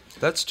 Okay.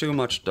 That's too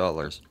much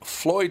dollars.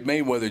 Floyd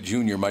Mayweather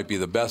Jr. might be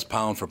the best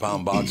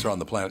pound-for-pound boxer on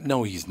the planet.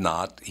 No, he's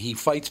not. He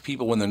fights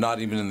people when they're not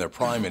even in their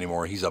prime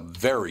anymore. He's a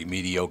very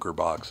mediocre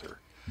boxer.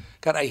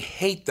 God, I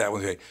hate that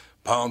when they say,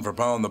 pound for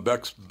pound, the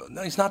best.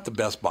 No, he's not the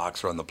best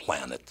boxer on the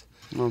planet.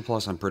 Well,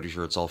 plus, I'm pretty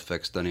sure it's all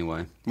fixed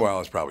anyway. Well,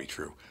 that's probably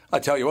true. I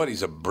tell you what,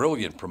 he's a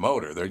brilliant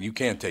promoter. There, you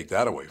can't take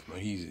that away from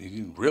him.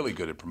 He's really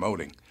good at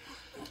promoting.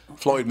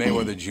 Floyd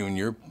Mayweather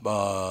Jr.,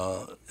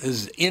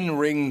 his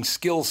in-ring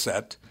skill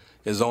set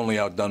is only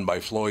outdone by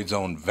Floyd's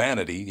own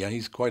vanity. Yeah,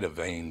 he's quite a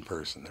vain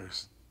person.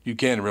 You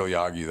can't really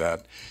argue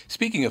that.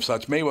 Speaking of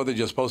such, Mayweather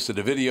just posted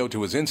a video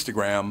to his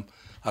Instagram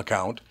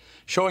account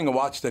showing a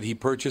watch that he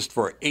purchased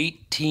for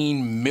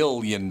 $18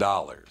 million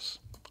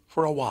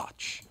for a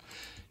watch.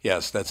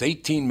 Yes, that's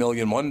 $18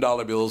 million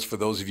 $1 bills for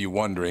those of you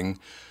wondering.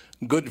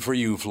 Good for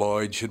you,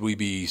 Floyd. Should we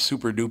be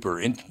super duper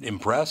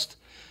impressed?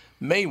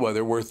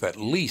 Mayweather, worth at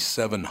least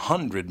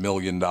 $700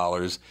 million,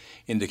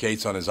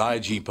 indicates on his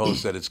IG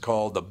post that it's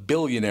called the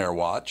billionaire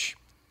watch.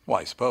 Well,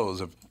 I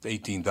suppose if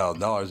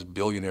 $18,000,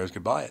 billionaires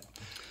could buy it.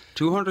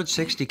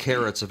 260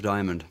 carats of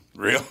diamond.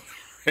 Really?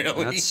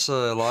 That's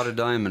a lot of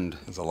diamond.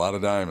 There's a lot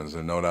of diamonds,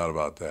 there's no doubt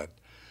about that.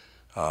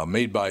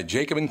 Made by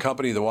Jacob &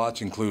 Company, the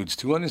watch includes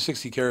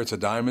 260 carats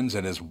of diamonds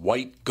and is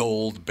white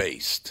gold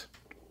based.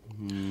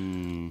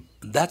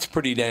 That's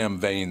pretty damn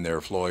vain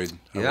there, Floyd.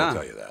 I will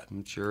tell you that.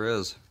 It sure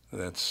is.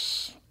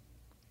 That's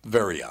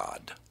very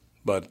odd,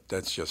 but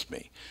that's just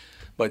me.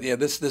 But yeah,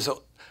 this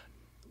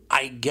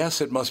I guess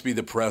it must be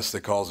the press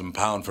that calls him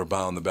pound for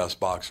pound the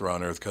best boxer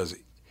on earth, because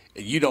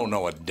you don't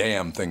know a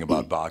damn thing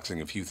about boxing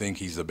if you think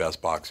he's the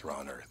best boxer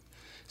on earth.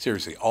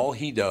 Seriously, all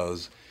he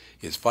does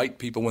is fight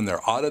people when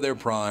they're out of their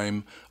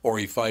prime, or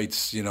he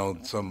fights, I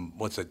don't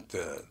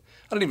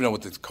even know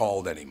what it's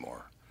called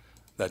anymore.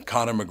 That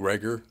Conor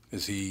McGregor,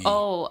 is he?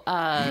 Gosh.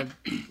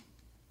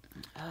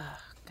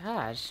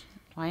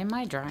 Why am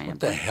I drawing? What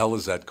the hell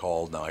is that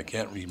called now? I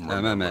can't remember.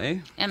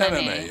 MMA?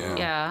 MMA,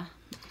 yeah.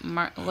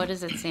 What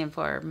does it stand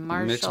for?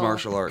 Mixed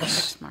martial arts.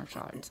 Mixed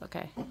martial arts,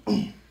 okay.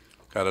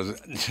 God,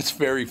 it's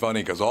very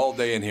funny because all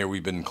day in here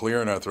we've been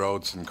clearing our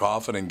throats and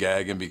coughing and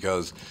gagging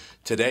because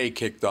today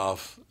kicked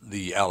off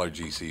the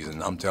allergy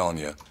season. I'm telling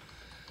you,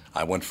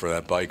 I went for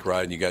that bike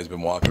ride and you guys have been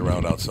walking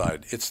around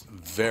outside.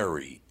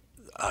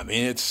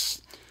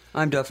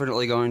 I'm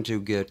definitely going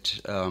to get,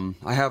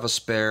 I have a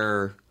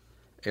spare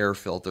air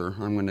filter.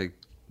 I'm going to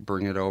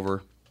bring it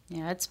over.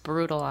 Yeah, it's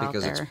brutal out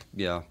there.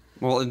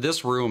 Well, in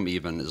this room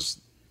even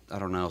is, I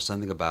don't know,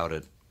 something about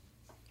it.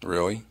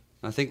 Really?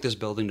 I think this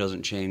building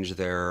doesn't change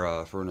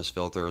their furnace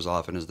filter as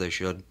often as they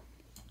should.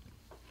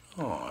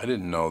 Oh, I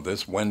didn't know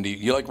this. Wendy,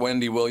 you like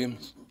Wendy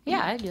Williams?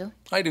 Yeah, I do.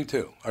 I do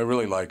too. I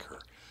really like her.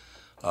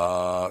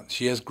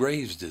 She has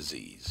Graves'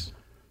 disease.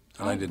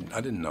 And I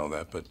didn't know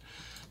that, but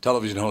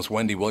television host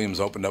Wendy Williams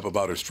opened up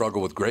about her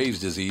struggle with Graves'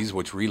 disease,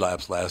 which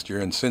relapsed last year,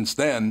 and since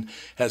then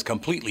has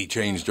completely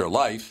changed her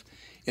life.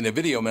 In a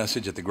video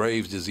message at the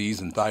Graves' Disease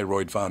and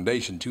Thyroid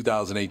Foundation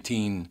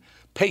 2018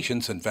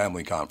 Patients and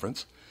Family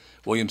Conference,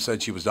 Williams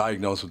said she was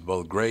diagnosed with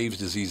both Graves'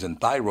 disease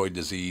and thyroid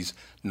disease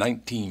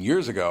 19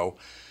 years ago.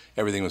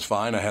 Everything was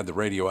fine. I had the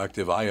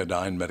radioactive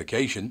iodine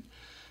medication,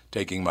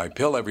 taking my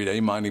pill every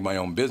day, minding my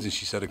own business,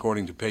 she said,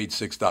 according to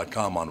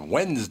page6.com on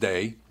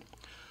Wednesday.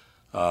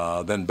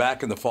 Then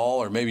back in the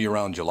fall, or maybe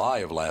around July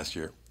of last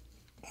year,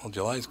 Well,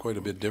 July is quite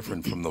a bit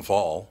different from the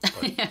fall.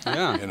 But,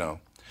 Yeah. you know.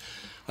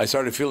 I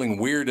started feeling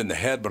weird in the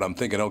head, but I'm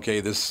thinking,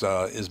 okay, this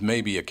is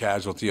maybe a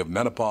casualty of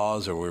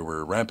menopause, or we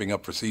were ramping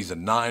up for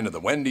season 9 of The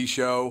Wendy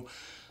Show.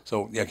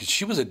 So, yeah, because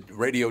she was a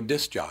radio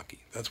disc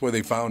jockey. That's where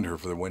they found her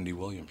for the Wendy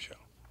Williams Show.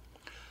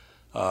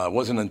 It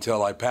wasn't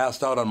until I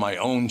passed out on my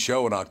own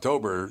show in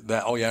October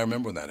that, oh, yeah, I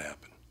remember when that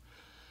happened.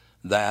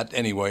 That,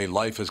 anyway,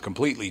 life has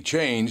completely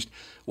changed.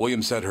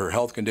 Williams said her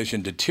health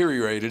condition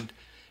deteriorated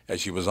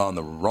as she was on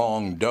the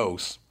wrong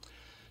dose.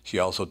 She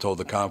also told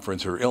the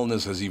conference her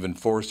illness has even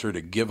forced her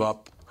to give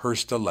up her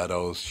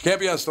stilettos. She can't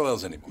be on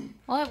stilettos anymore.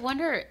 Well, I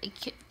wonder,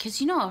 because,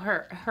 you know,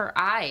 her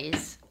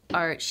eyes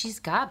are, she's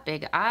got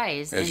big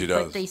eyes. Yeah, she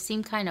does. But they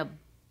seem kind of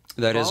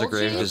That is a bulgy.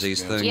 grave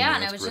disease thing. Yeah,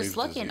 and I that's was Graves' just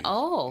looking,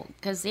 disease.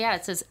 because,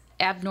 it says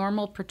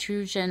abnormal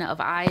protrusion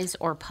of eyes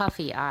or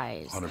puffy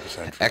eyes.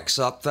 100% true.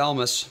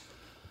 Exophthalmos.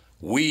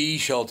 We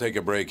shall take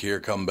a break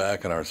here, come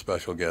back, and our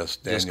special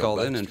guest, Daniel Just called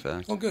Baxter. in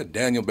fact. Oh, good.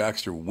 Daniel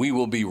Baxter. We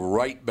will be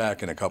right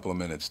back in a couple of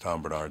minutes.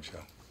 Tom Bernard Show.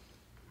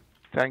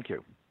 Thank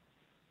you.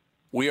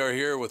 We are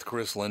here with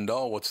Chris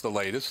Lindahl. What's the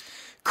latest?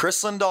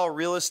 Chris Lindahl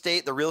Real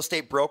Estate, the real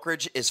estate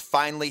brokerage, is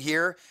finally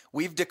here.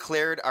 We've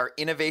declared our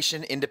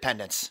innovation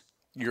independence.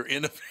 Your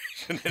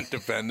innovation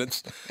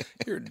independence.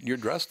 You're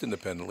dressed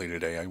independently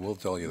today, I will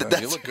tell you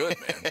that. You look good,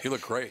 man. You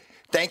look great.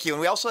 Thank you.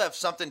 And we also have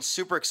something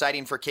super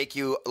exciting for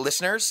KQ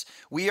listeners.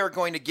 We are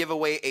going to give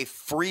away a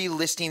free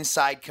listing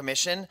side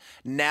commission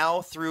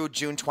now through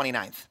June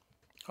 29th.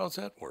 How's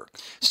that work?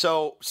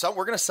 So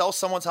we're going to sell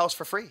someone's house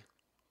for free.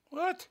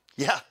 What?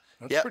 Yeah.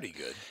 That's pretty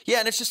good. Yeah,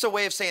 and it's just a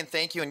way of saying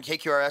thank you. And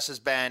KQRS has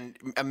been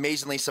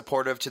amazingly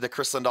supportive to the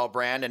Chris Lindahl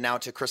brand and now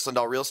to Chris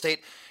Lindahl Real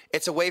Estate.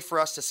 It's a way for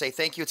us to say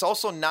thank you. It's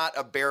also not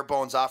a bare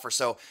bones offer.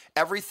 So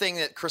everything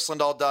that Chris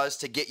Lindahl does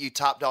to get you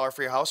top dollar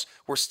for your house,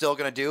 we're still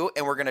going to do,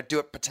 and we're going to do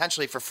it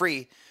potentially for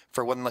free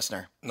for one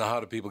listener. Now,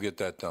 how do people get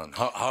that done?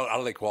 How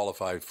do they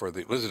qualify for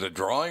the? Was it a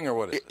drawing or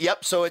what? Is it?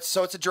 Yep. So it's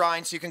a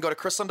drawing. So you can go to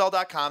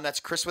chrislindahl.com. That's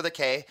Chris with a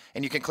K,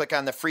 and you can click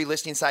on the free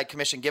listing side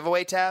commission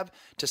giveaway tab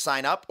to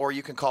sign up, or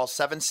you can call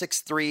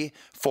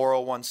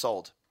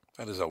 763-401-SOLD.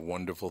 That is a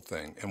wonderful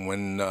thing. And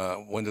when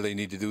do they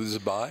need to do this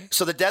by?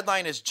 So the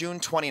deadline is June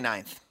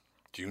 29th.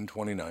 June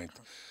 29th.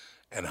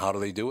 And how do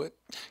they do it?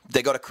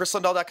 They go to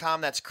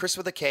chrislindahl.com. That's Chris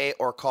with a K,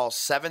 or call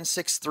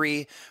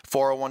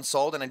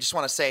 763-401-SOLD. And I just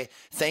want to say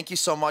thank you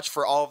so much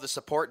for all of the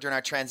support during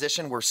our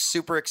transition. We're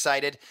super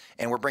excited,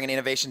 and we're bringing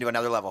innovation to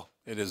another level.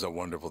 It is a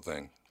wonderful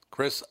thing.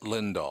 Chris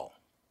Lindahl.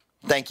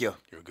 Thank you.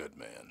 You're a good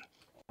man.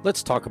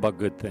 Let's talk about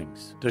good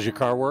things. Does your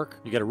car work?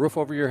 You got a roof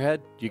over your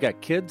head? You got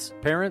kids,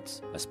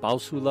 parents, a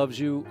spouse who loves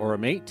you, or a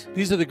mate?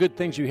 These are the good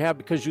things you have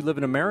because you live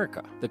in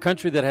America, the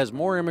country that has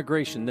more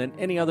immigration than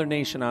any other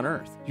nation on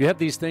earth. You have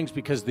these things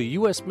because the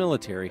U.S.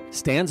 military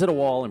stands at a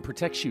wall and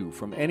protects you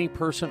from any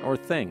person or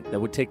thing that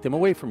would take them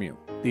away from you.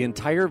 The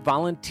entire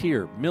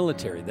volunteer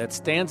military that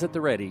stands at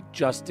the ready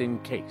just in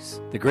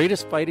case. The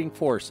greatest fighting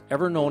force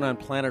ever known on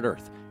planet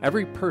Earth.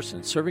 Every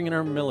person serving in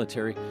our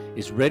military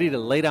is ready to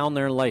lay down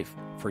their life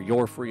for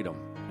your freedom.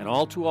 And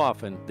all too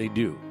often, they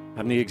do.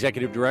 I'm the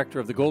executive director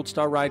of the Gold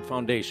Star Ride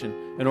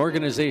Foundation, an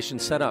organization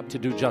set up to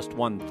do just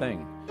one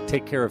thing: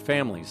 take care of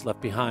families left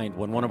behind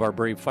when one of our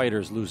brave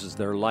fighters loses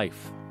their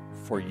life.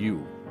 For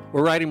you.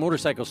 We're riding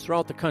motorcycles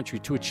throughout the country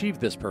to achieve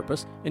this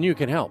purpose, and you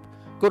can help.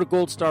 Go to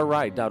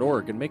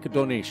goldstarride.org and make a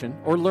donation,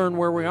 or learn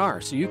where we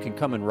are so you can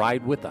come and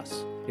ride with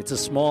us. It's a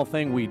small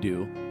thing we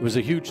do. It was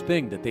a huge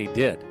thing that they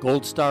did.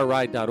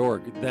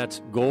 goldstarride.org. That's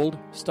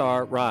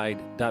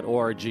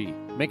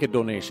goldstarride.org. Make a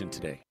donation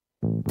today.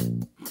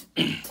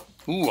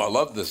 Ooh, I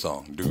love this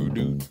song. Do,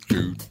 do,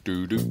 do,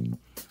 do, do.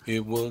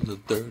 It was the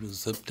 3rd of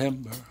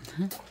September.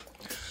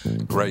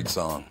 Great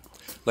song.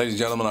 Ladies and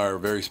gentlemen, our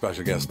very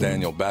special guest,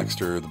 Daniel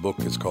Baxter. The book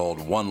is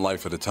called One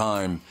Life at a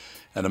Time,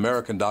 an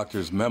American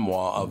doctor's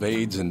memoir of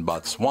AIDS in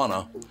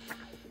Botswana.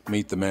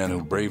 Meet the man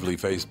who bravely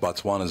faced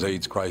Botswana's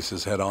AIDS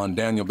crisis head on.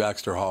 Daniel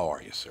Baxter, how are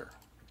you, sir?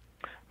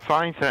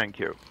 Fine, thank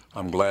you.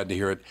 I'm glad to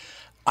hear it.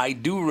 I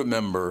do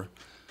remember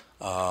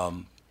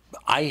the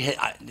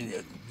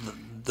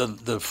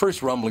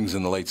first rumblings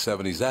in the late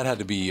 70s, that had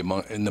to be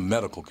in the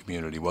medical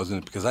community,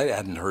 wasn't it? Because I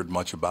hadn't heard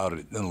much about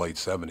it in the late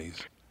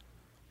 70s.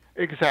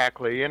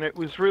 Exactly, and it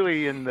was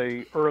really in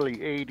the early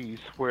 80s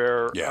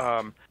where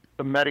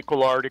the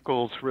medical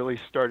articles really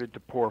started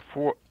to pour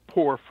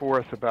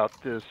forth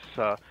about this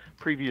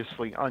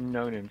previously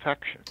unknown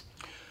infection.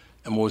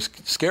 And what was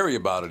scary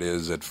about it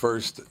is, at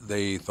first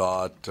they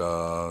thought,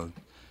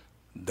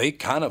 they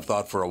kind of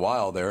thought for a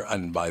while there,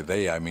 and by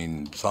they I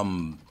mean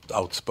some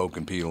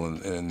outspoken people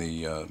in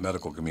the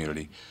medical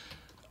community,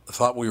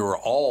 thought we were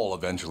all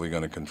eventually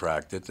going to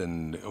contract it,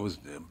 and it was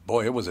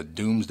a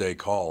doomsday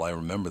call. I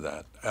remember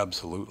that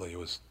absolutely.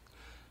 It's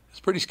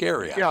pretty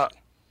scary. Actually.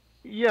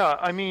 Yeah.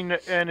 I mean,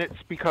 and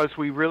it's because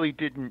we really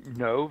didn't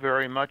know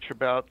very much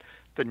about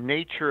the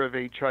nature of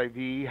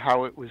HIV,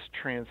 how it was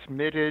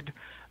transmitted,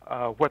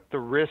 what the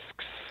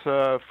risks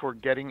for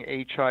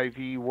getting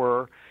HIV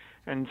were,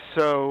 And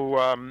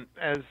so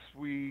as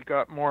we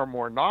got more and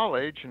more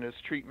knowledge and as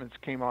treatments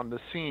came on the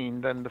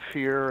scene, then the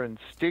fear and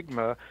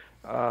stigma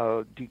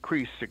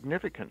decreased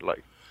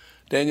significantly.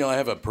 Daniel, I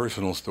have a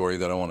personal story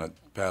that I want to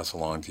pass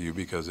along to you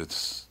because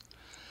it's,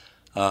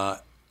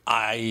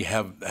 I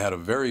have had a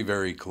very,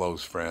 very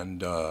close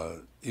friend.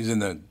 He's in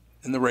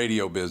the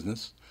radio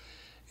business,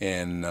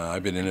 and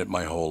I've been in it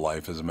my whole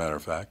life, as a matter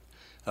of fact.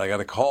 And I got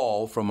a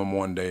call from him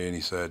one day, and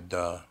he said,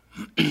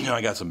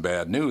 I got some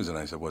bad news. And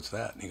I said, what's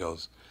that? And he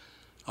goes,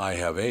 I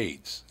have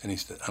AIDS. And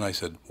I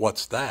said,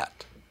 what's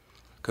that?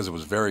 Because it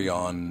was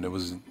it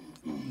was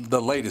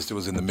the latest, it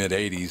was in the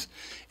mid-'80s.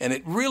 And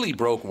it really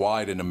broke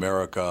wide in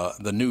America.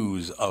 The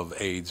news of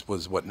AIDS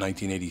was,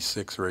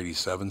 1986 or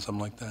 87,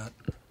 something like that?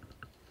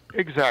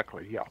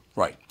 Exactly, yeah.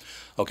 Right.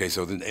 Okay,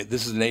 so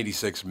this is in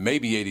 86,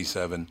 maybe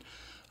 87.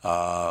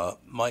 I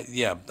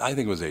think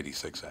it was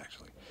 86,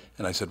 actually.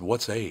 And I said,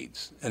 what's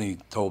AIDS? And he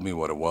told me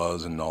what it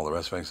was and all the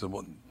rest of it. I said,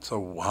 well,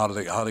 so how are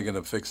they going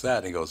to fix that?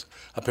 And he goes,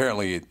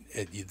 apparently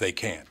they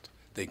can't.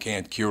 They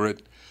can't cure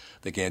it.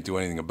 They can't do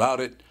anything about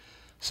it.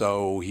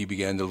 So he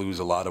began to lose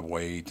a lot of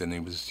weight, and he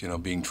was,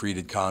 being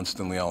treated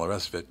constantly, all the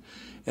rest of it.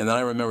 And then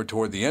I remember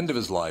toward the end of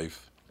his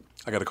life,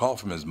 I got a call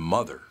from his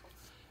mother.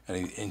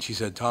 And she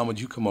said, Tom,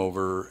 would you come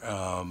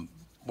over?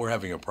 We're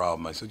having a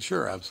problem. I said,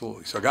 sure,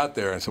 absolutely. So I got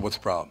there and I said, what's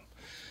the problem?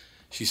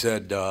 She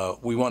said,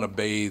 we want to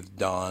bathe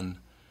Don,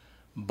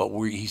 but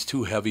he's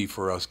too heavy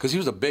for us. Because he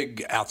was a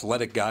big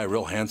athletic guy,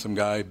 real handsome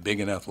guy, big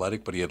and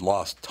athletic, but he had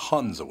lost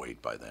tons of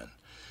weight by then.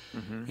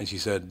 Mm-hmm. And she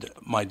said,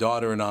 my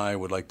daughter and I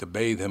would like to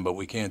bathe him, but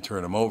we can't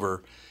turn him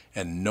over,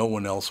 and no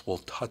one else will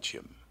touch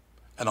him.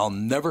 And I'll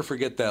never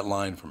forget that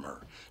line from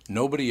her.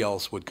 Nobody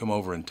else would come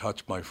over and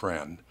touch my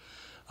friend.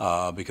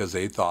 Because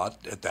they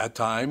thought at that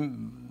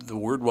time, the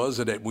word was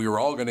that we were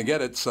all going to get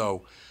it.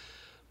 So,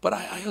 but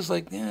I was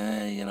like,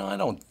 I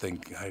don't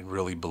think I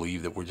really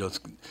believe that we're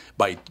just,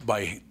 by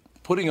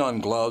putting on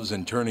gloves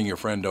and turning your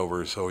friend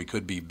over so he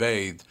could be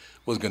bathed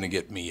was going to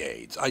get me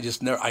AIDS.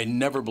 I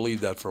never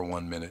believed that for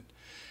 1 minute.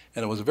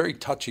 And it was a very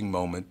touching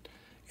moment.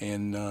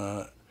 And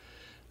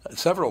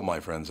several of my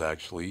friends,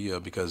 actually,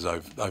 because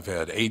I've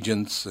had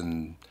agents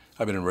and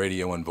I've been in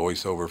radio and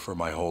voiceover for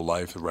my whole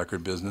life, the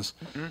record business.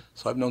 Mm-hmm.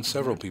 So I've known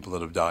several people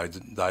that have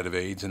died of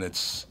AIDS, and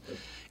it's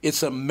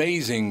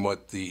amazing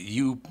what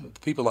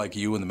people like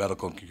you in the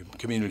medical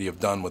community have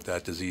done with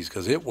that disease,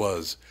 because it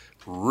was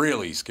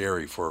really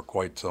scary for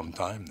quite some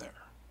time there.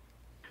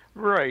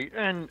 Right,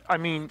 and I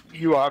mean,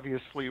 you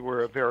obviously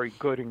were a very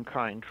good and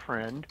kind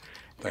friend,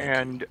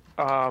 and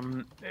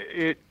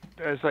it,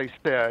 as I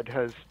said,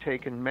 has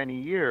taken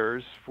many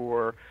years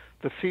for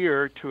the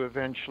fear to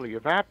eventually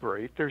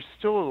evaporate. There's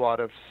still a lot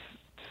of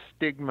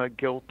stigma,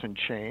 guilt, and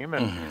shame,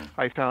 and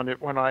I found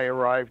it when I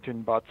arrived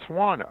in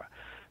Botswana.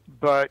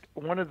 But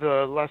one of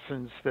the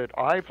lessons that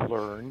I've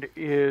learned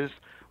is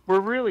we're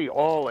really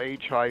all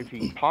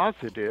HIV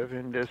positive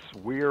in this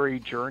weary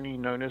journey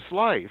known as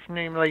life.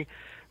 Namely,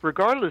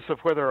 regardless of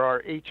whether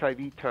our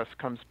HIV test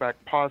comes back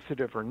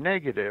positive or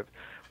negative,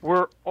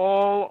 we're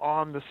all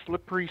on the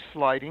slippery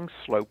sliding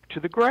slope to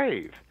the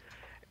grave.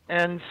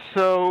 And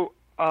so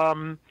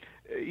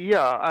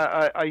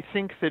I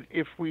think that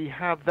if we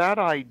have that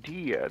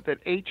idea that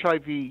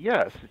HIV,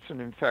 yes, it's an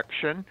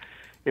infection.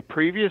 It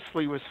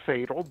previously was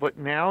fatal, but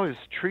now is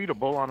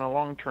treatable on a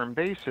long-term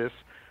basis,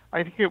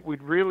 I think it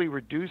would really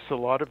reduce a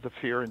lot of the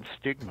fear and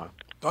stigma.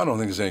 I don't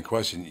think there's any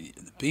question.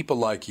 People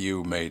like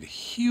you made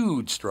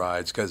huge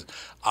strides because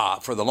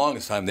for the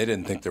longest time they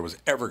didn't think there was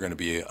ever going to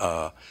be,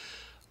 I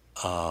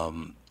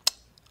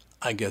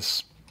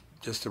guess,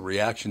 just a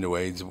reaction to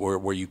AIDS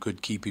where you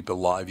could keep people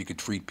alive, you could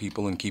treat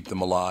people and keep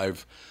them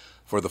alive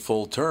for the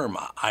full term.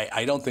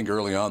 I don't think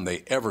early on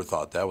they ever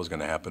thought that was going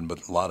to happen,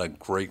 but a lot of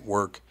great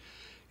work.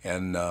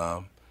 And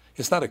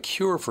it's not a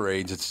cure for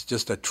AIDS, it's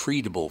just a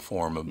treatable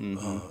form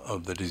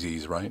of the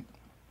disease, right?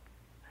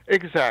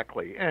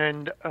 Exactly.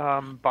 And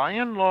by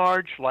and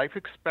large, life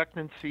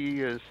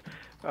expectancy is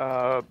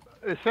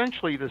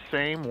essentially the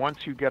same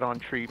once you get on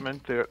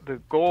treatment.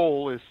 The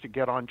goal is to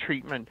get on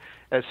treatment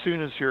as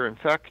soon as you're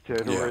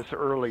infected or as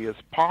early as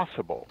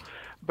possible.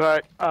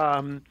 But,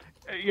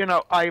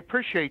 I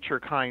appreciate your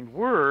kind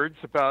words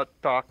about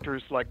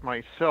doctors like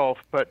myself,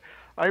 but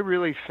I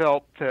really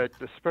felt that,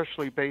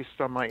 especially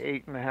based on my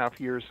 8.5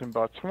 years in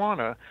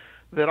Botswana,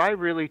 that I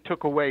really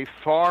took away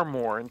far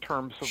more in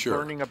terms of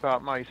learning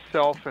about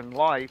myself and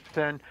life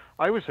than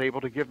I was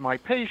able to give my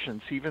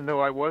patients, even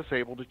though I was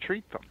able to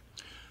treat them.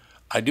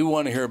 I do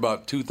want to hear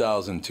about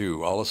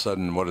 2002. All of a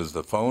sudden, what is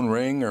the phone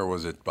ring, or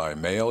was it by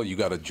mail? You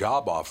got a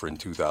job offer in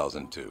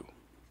 2002.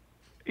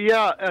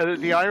 Yeah,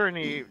 the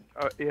irony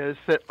is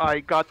that I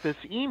got this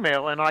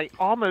email and I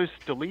almost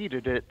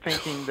deleted it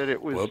thinking that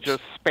it was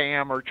just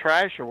spam or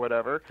trash or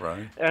whatever.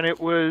 Right. And it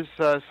was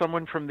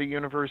someone from the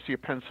University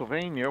of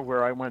Pennsylvania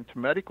where I went to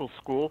medical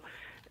school,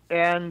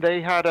 and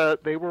they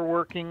were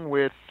working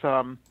with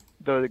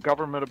the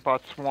government of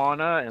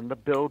Botswana and the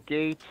Bill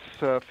Gates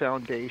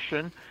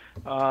Foundation,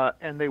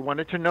 and they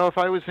wanted to know if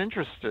I was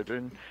interested.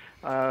 And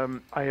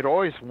I had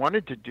always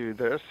wanted to do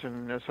this,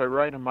 and as I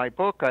write in my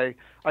book,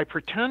 I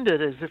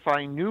pretended as if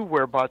I knew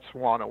where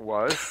Botswana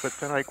was, but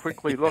then I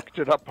quickly looked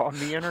it up on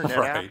the internet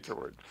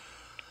afterwards.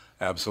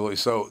 Absolutely.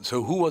 So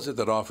who was it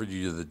that offered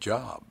you the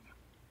job?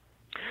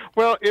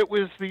 Well, it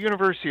was the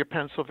University of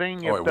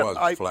Pennsylvania. Oh, it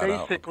was flat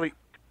out. Basically,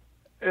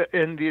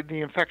 in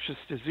the infectious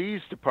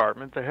disease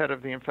department, the head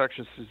of the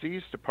infectious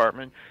disease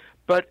department.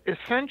 But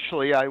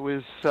essentially, I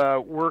was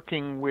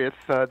working with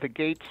the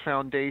Gates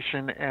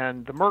Foundation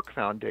and the Merck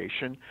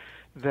Foundation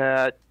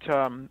that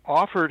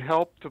offered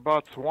help to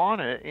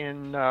Botswana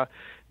in,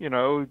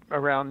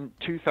 around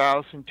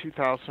 2000,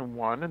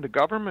 2001, and the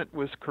government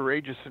was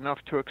courageous enough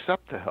to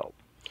accept the help.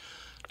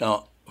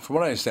 Now, from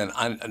what I understand,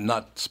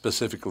 not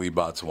specifically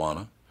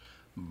Botswana,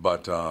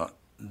 but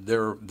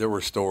there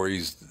were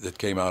stories that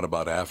came out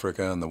about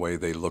Africa and the way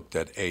they looked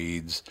at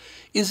AIDS.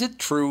 Is it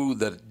true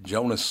that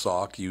Jonas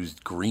Salk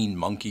used green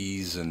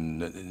monkeys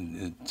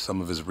in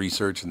some of his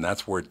research, and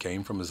that's where it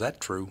came from? Is that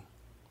true?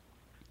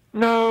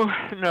 No.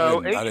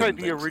 HIV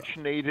so.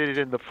 originated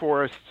in the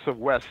forests of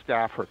West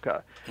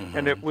Africa,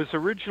 and it was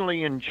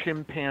originally in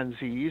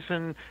chimpanzees,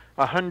 and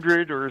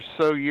 100 or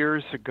so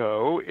years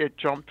ago, it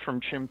jumped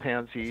from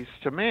chimpanzees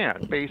to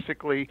man.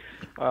 Basically,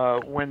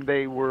 when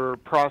they were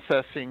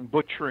butchering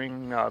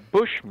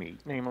bushmeat,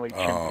 namely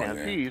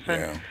chimpanzees,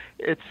 and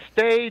it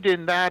stayed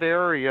in that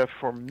area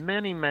for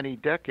many, many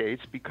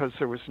decades because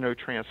there was no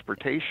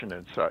transportation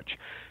and such.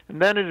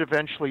 And then it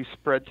eventually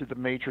spread to the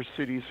major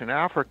cities in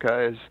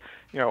Africa as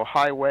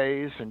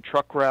highways and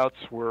truck routes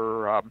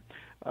were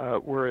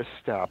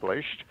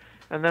established.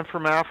 And then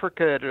from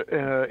Africa,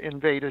 it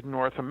invaded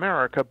North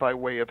America by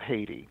way of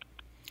Haiti.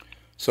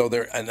 So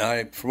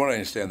from what I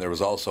understand, there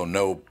was also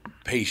no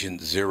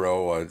patient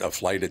zero, a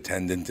flight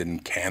attendant in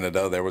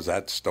Canada. There was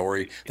that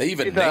story. They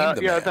even named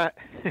the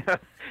man.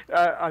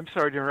 I'm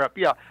sorry to interrupt.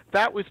 Yeah,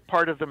 that was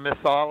part of the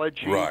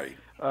mythology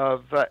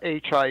of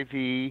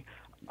HIV.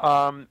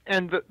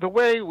 And the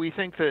way we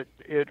think that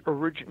it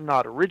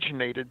not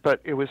originated,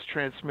 but it was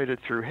transmitted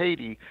through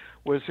Haiti,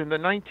 was in the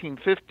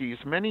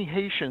 1950s, many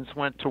Haitians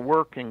went to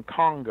work in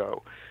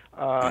Congo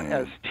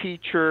as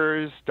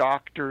teachers,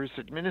 doctors,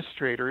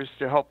 administrators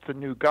to help the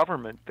new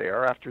government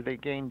there after they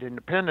gained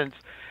independence.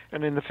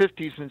 And in the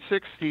 50s and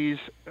 60s,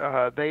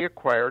 they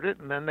acquired it,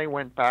 and then they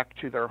went back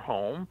to their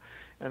home.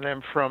 And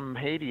then from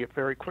Haiti, it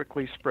very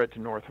quickly spread to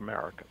North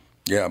America.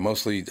 Yeah,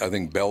 mostly, I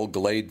think Belle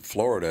Glade,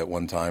 Florida, at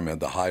one time had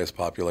the highest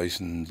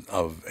population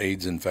of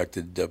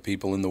AIDS-infected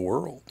people in the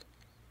world.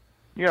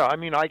 Yeah, I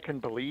mean, I can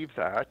believe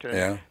that.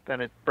 And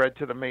then it spread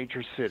to the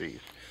major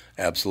cities.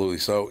 Absolutely.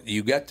 So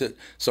you get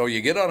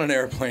on an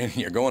airplane and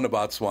you're going to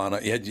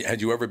Botswana.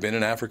 Had you ever been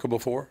in Africa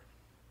before?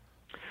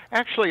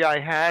 Actually, I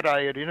had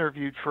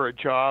interviewed for a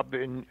job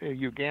in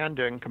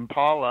Uganda, in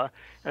Kampala,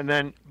 and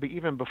then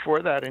even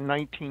before that, in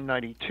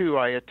 1992,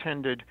 I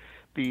attended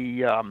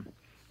the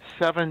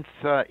 7th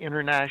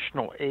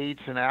International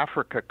AIDS in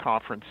Africa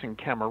Conference in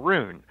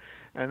Cameroon,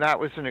 and that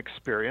was an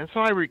experience.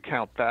 I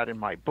recount that in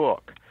my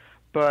book.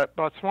 But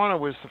Botswana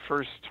was the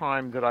first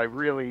time that I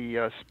really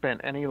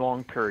spent any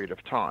long period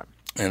of time.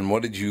 And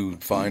what did you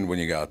find when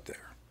you got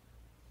there?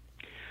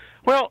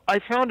 Well, I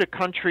found a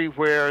country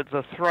where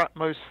the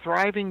most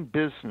thriving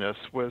business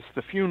was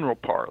the funeral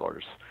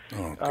parlors.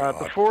 Oh, God.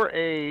 Before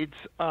AIDS,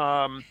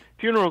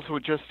 funerals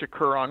would just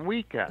occur on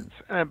weekends.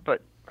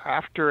 But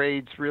after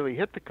AIDS really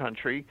hit the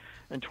country,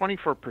 and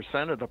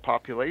 24% of the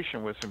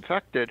population was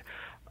infected,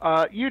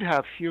 you'd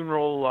have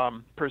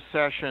funeral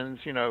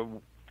processions,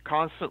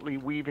 constantly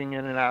weaving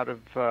in and out of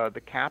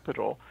the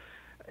capital.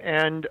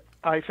 And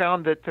I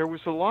found that there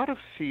was a lot of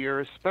fear,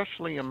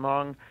 especially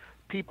among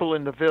people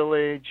in the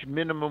village,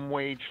 minimum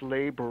wage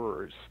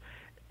laborers.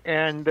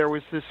 And there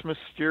was this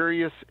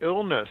mysterious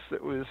illness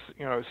that was,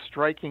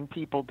 striking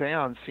people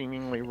down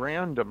seemingly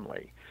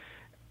randomly.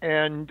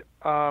 And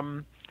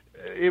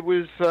it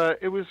was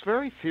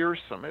very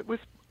fearsome. It was,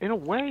 in a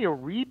way, a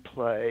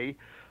replay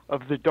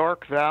of the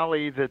dark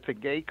valley that the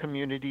gay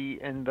community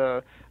in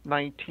the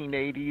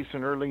 1980s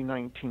and early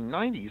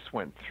 1990s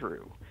went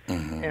through.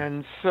 Mm-hmm.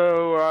 And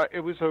so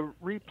it was a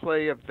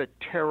replay of the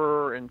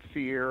terror and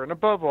fear, and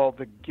above all,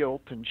 the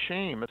guilt and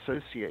shame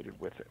associated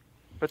with it.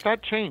 But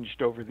that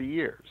changed over the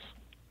years.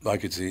 I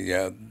could see,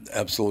 yeah,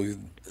 absolutely,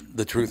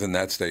 the truth in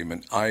that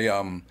statement.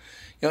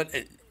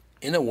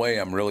 In a way,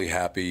 I'm really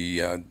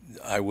happy.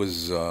 I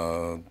was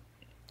about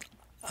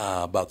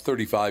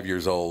 35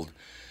 years old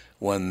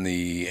when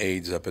the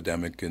AIDS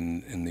epidemic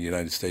in the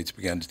United States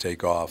began to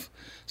take off.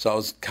 So I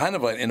was kind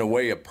of, in a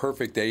way, a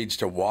perfect age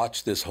to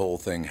watch this whole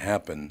thing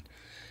happen.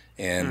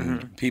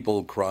 And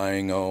people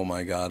crying, oh,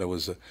 my God, it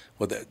was...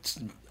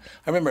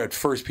 I remember at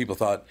first people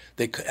thought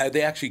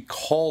they actually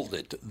called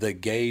it the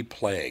gay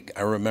plague.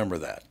 I remember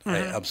that. I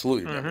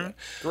absolutely remember that.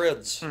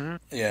 Grids.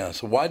 Yeah,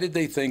 so why did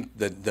they think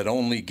that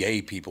only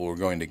gay people were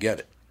going to get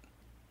it?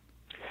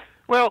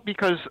 Well,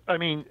 because, I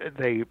mean,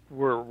 they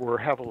were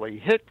heavily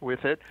hit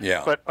with it,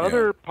 Yeah, but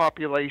other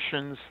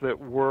populations that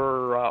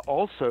were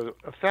also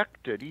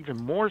affected, even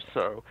more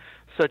so,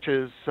 such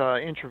as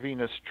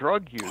intravenous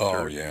drug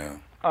users,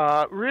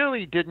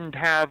 really didn't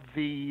have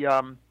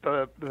the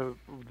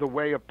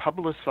way of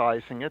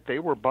publicizing it. They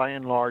were by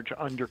and large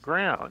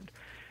underground.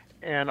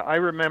 And I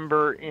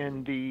remember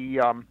in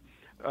the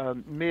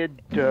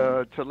mid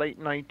to late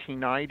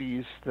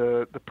 1990s,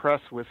 the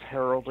press was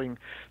heralding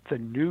the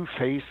new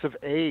face of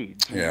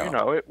AIDS. Yeah. You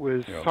know, it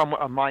was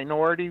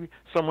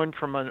someone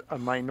from a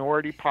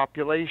minority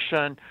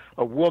population,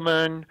 a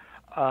woman,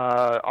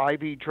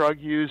 IV drug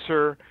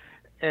user,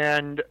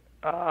 and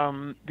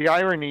the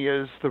irony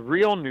is the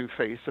real new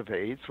face of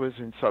AIDS was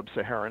in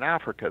sub-Saharan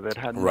Africa that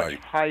had much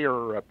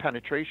higher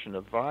penetration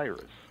of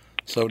virus.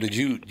 So did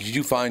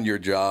you find your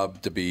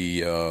job to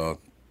be a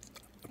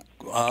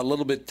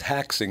little bit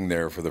taxing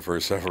there for the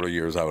first several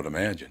years, I would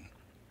imagine?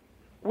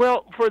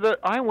 Well,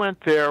 I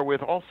went there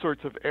with all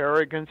sorts of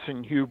arrogance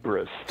and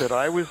hubris that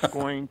I was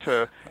going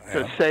to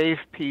save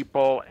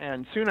people,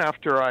 and soon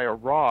after I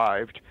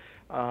arrived,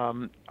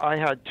 I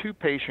had 2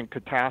 patient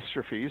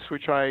catastrophes,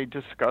 which I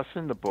discuss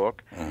in the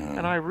book,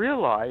 and I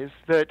realized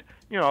that,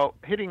 you know,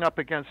 hitting up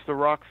against the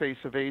rock face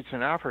of AIDS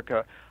in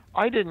Africa,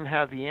 I didn't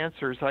have the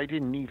answers. I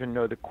didn't even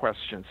know the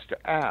questions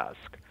to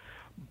ask.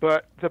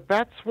 But the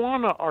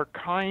Botswana are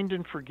kind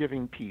and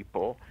forgiving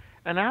people,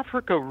 and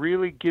Africa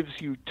really gives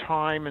you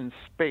time and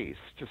space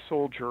to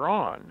soldier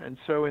on. And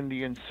so in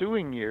the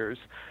ensuing years,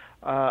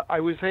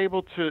 I was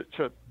able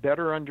to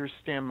better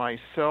understand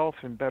myself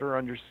and better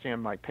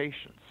understand my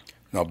patients.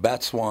 Now,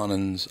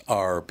 Botswanans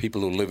are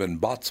people who live in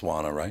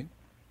Botswana, right?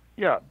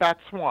 Yeah,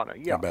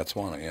 Botswana, yeah.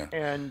 Botswana, yeah.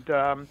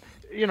 And,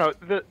 you know,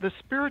 the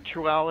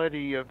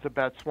spirituality of the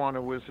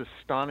Botswana was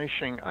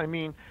astonishing. I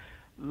mean,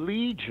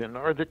 legion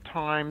are the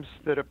times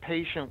that a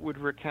patient would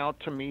recount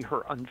to me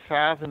her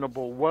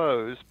unfathomable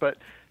woes, but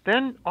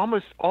then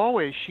almost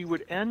always she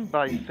would end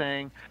by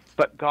saying,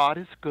 "But God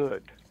is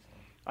good."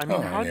 I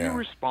mean, how do you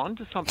respond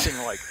to something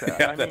like that?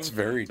 Yeah, I that's mean,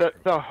 very true.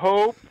 The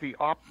hope, the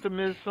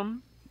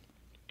optimism.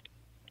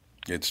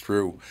 It's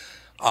true.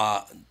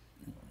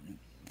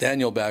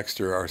 Daniel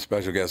Baxter, our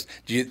special guest,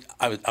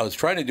 I was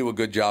trying to do a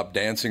good job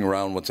dancing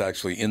around what's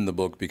actually in the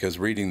book, because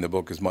reading the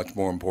book is much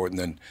more important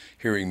than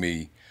hearing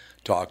me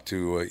talk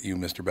to you,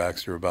 Mr.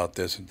 Baxter, about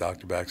this, and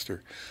Dr.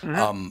 Baxter.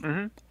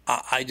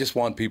 I just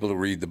want people to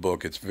read the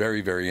book. It's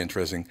very, very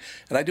interesting.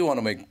 And I do want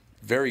to make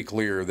very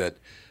clear that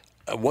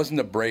it wasn't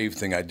a brave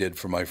thing I did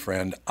for my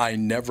friend. I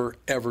never,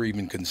 ever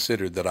even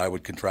considered that I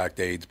would contract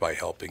AIDS by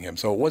helping him.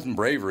 So it wasn't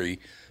bravery.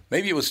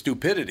 Maybe it was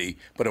stupidity,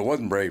 but it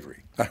wasn't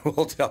bravery. I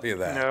will tell you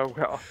that.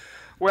 No,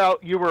 well,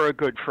 you were a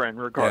good friend,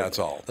 regardless. Yeah, that's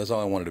all. That's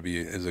all I wanted to be,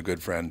 is a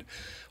good friend.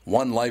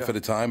 One Life at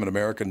a Time, an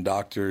American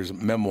doctor's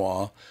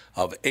memoir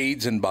of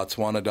AIDS in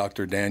Botswana.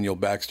 Dr. Daniel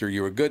Baxter,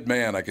 you're a good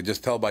man. I could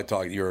just tell by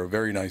talking. You're a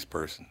very nice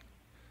person.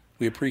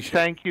 We appreciate it.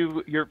 Thank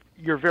you.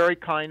 You're very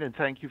kind, and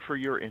thank you for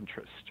your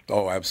interest.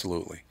 Oh,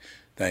 absolutely.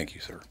 Thank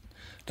you, sir.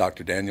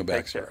 Dr. Daniel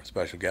Baxter, our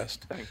special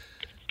guest. Thanks.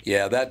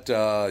 Yeah,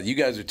 that you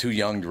guys are too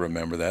young to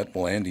remember that.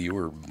 Well, Andy, you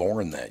were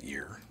born that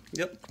year.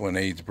 Yep. When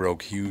AIDS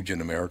broke huge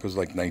in America. It was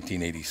like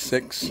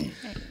 1986.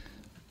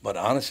 But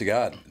honest to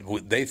God,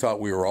 they thought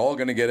we were all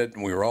going to get it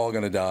and we were all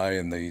going to die,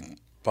 and the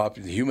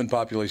human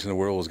population of the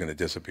world was going to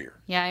disappear.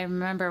 Yeah, I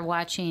remember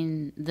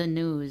watching the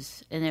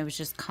news, and it was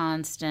just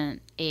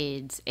constant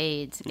AIDS,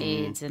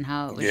 and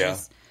how it was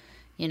just,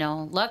 you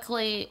know,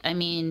 luckily, I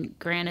mean,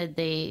 granted,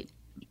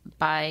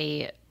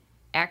 by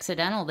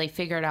accidental, they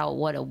figured out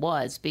what it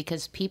was,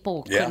 because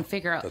people couldn't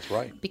figure out. That's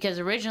right. Because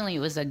originally it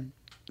was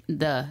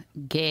the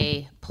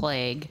gay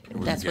plague.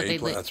 That's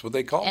what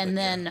they called it. And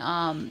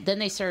then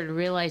they started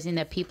realizing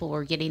that people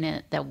were getting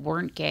it that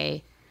weren't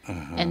gay,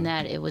 and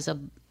that it was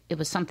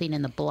something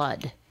in the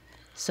blood.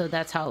 So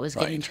that's how it was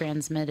getting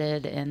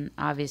transmitted, and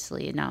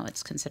obviously now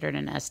it's considered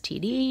an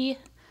STD.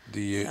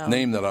 The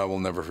name that I will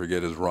never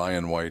forget is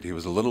Ryan White. He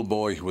was a little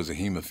boy who was a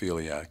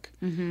hemophiliac,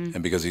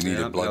 and because he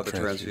needed blood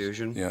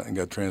transfusion. Yeah, and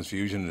got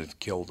transfusion, and it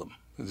killed him.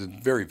 It's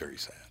very, very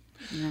sad.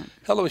 Yeah.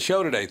 Hell of a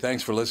show today.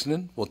 Thanks for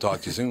listening. We'll talk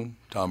to you soon.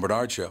 Tom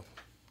Bernard Show.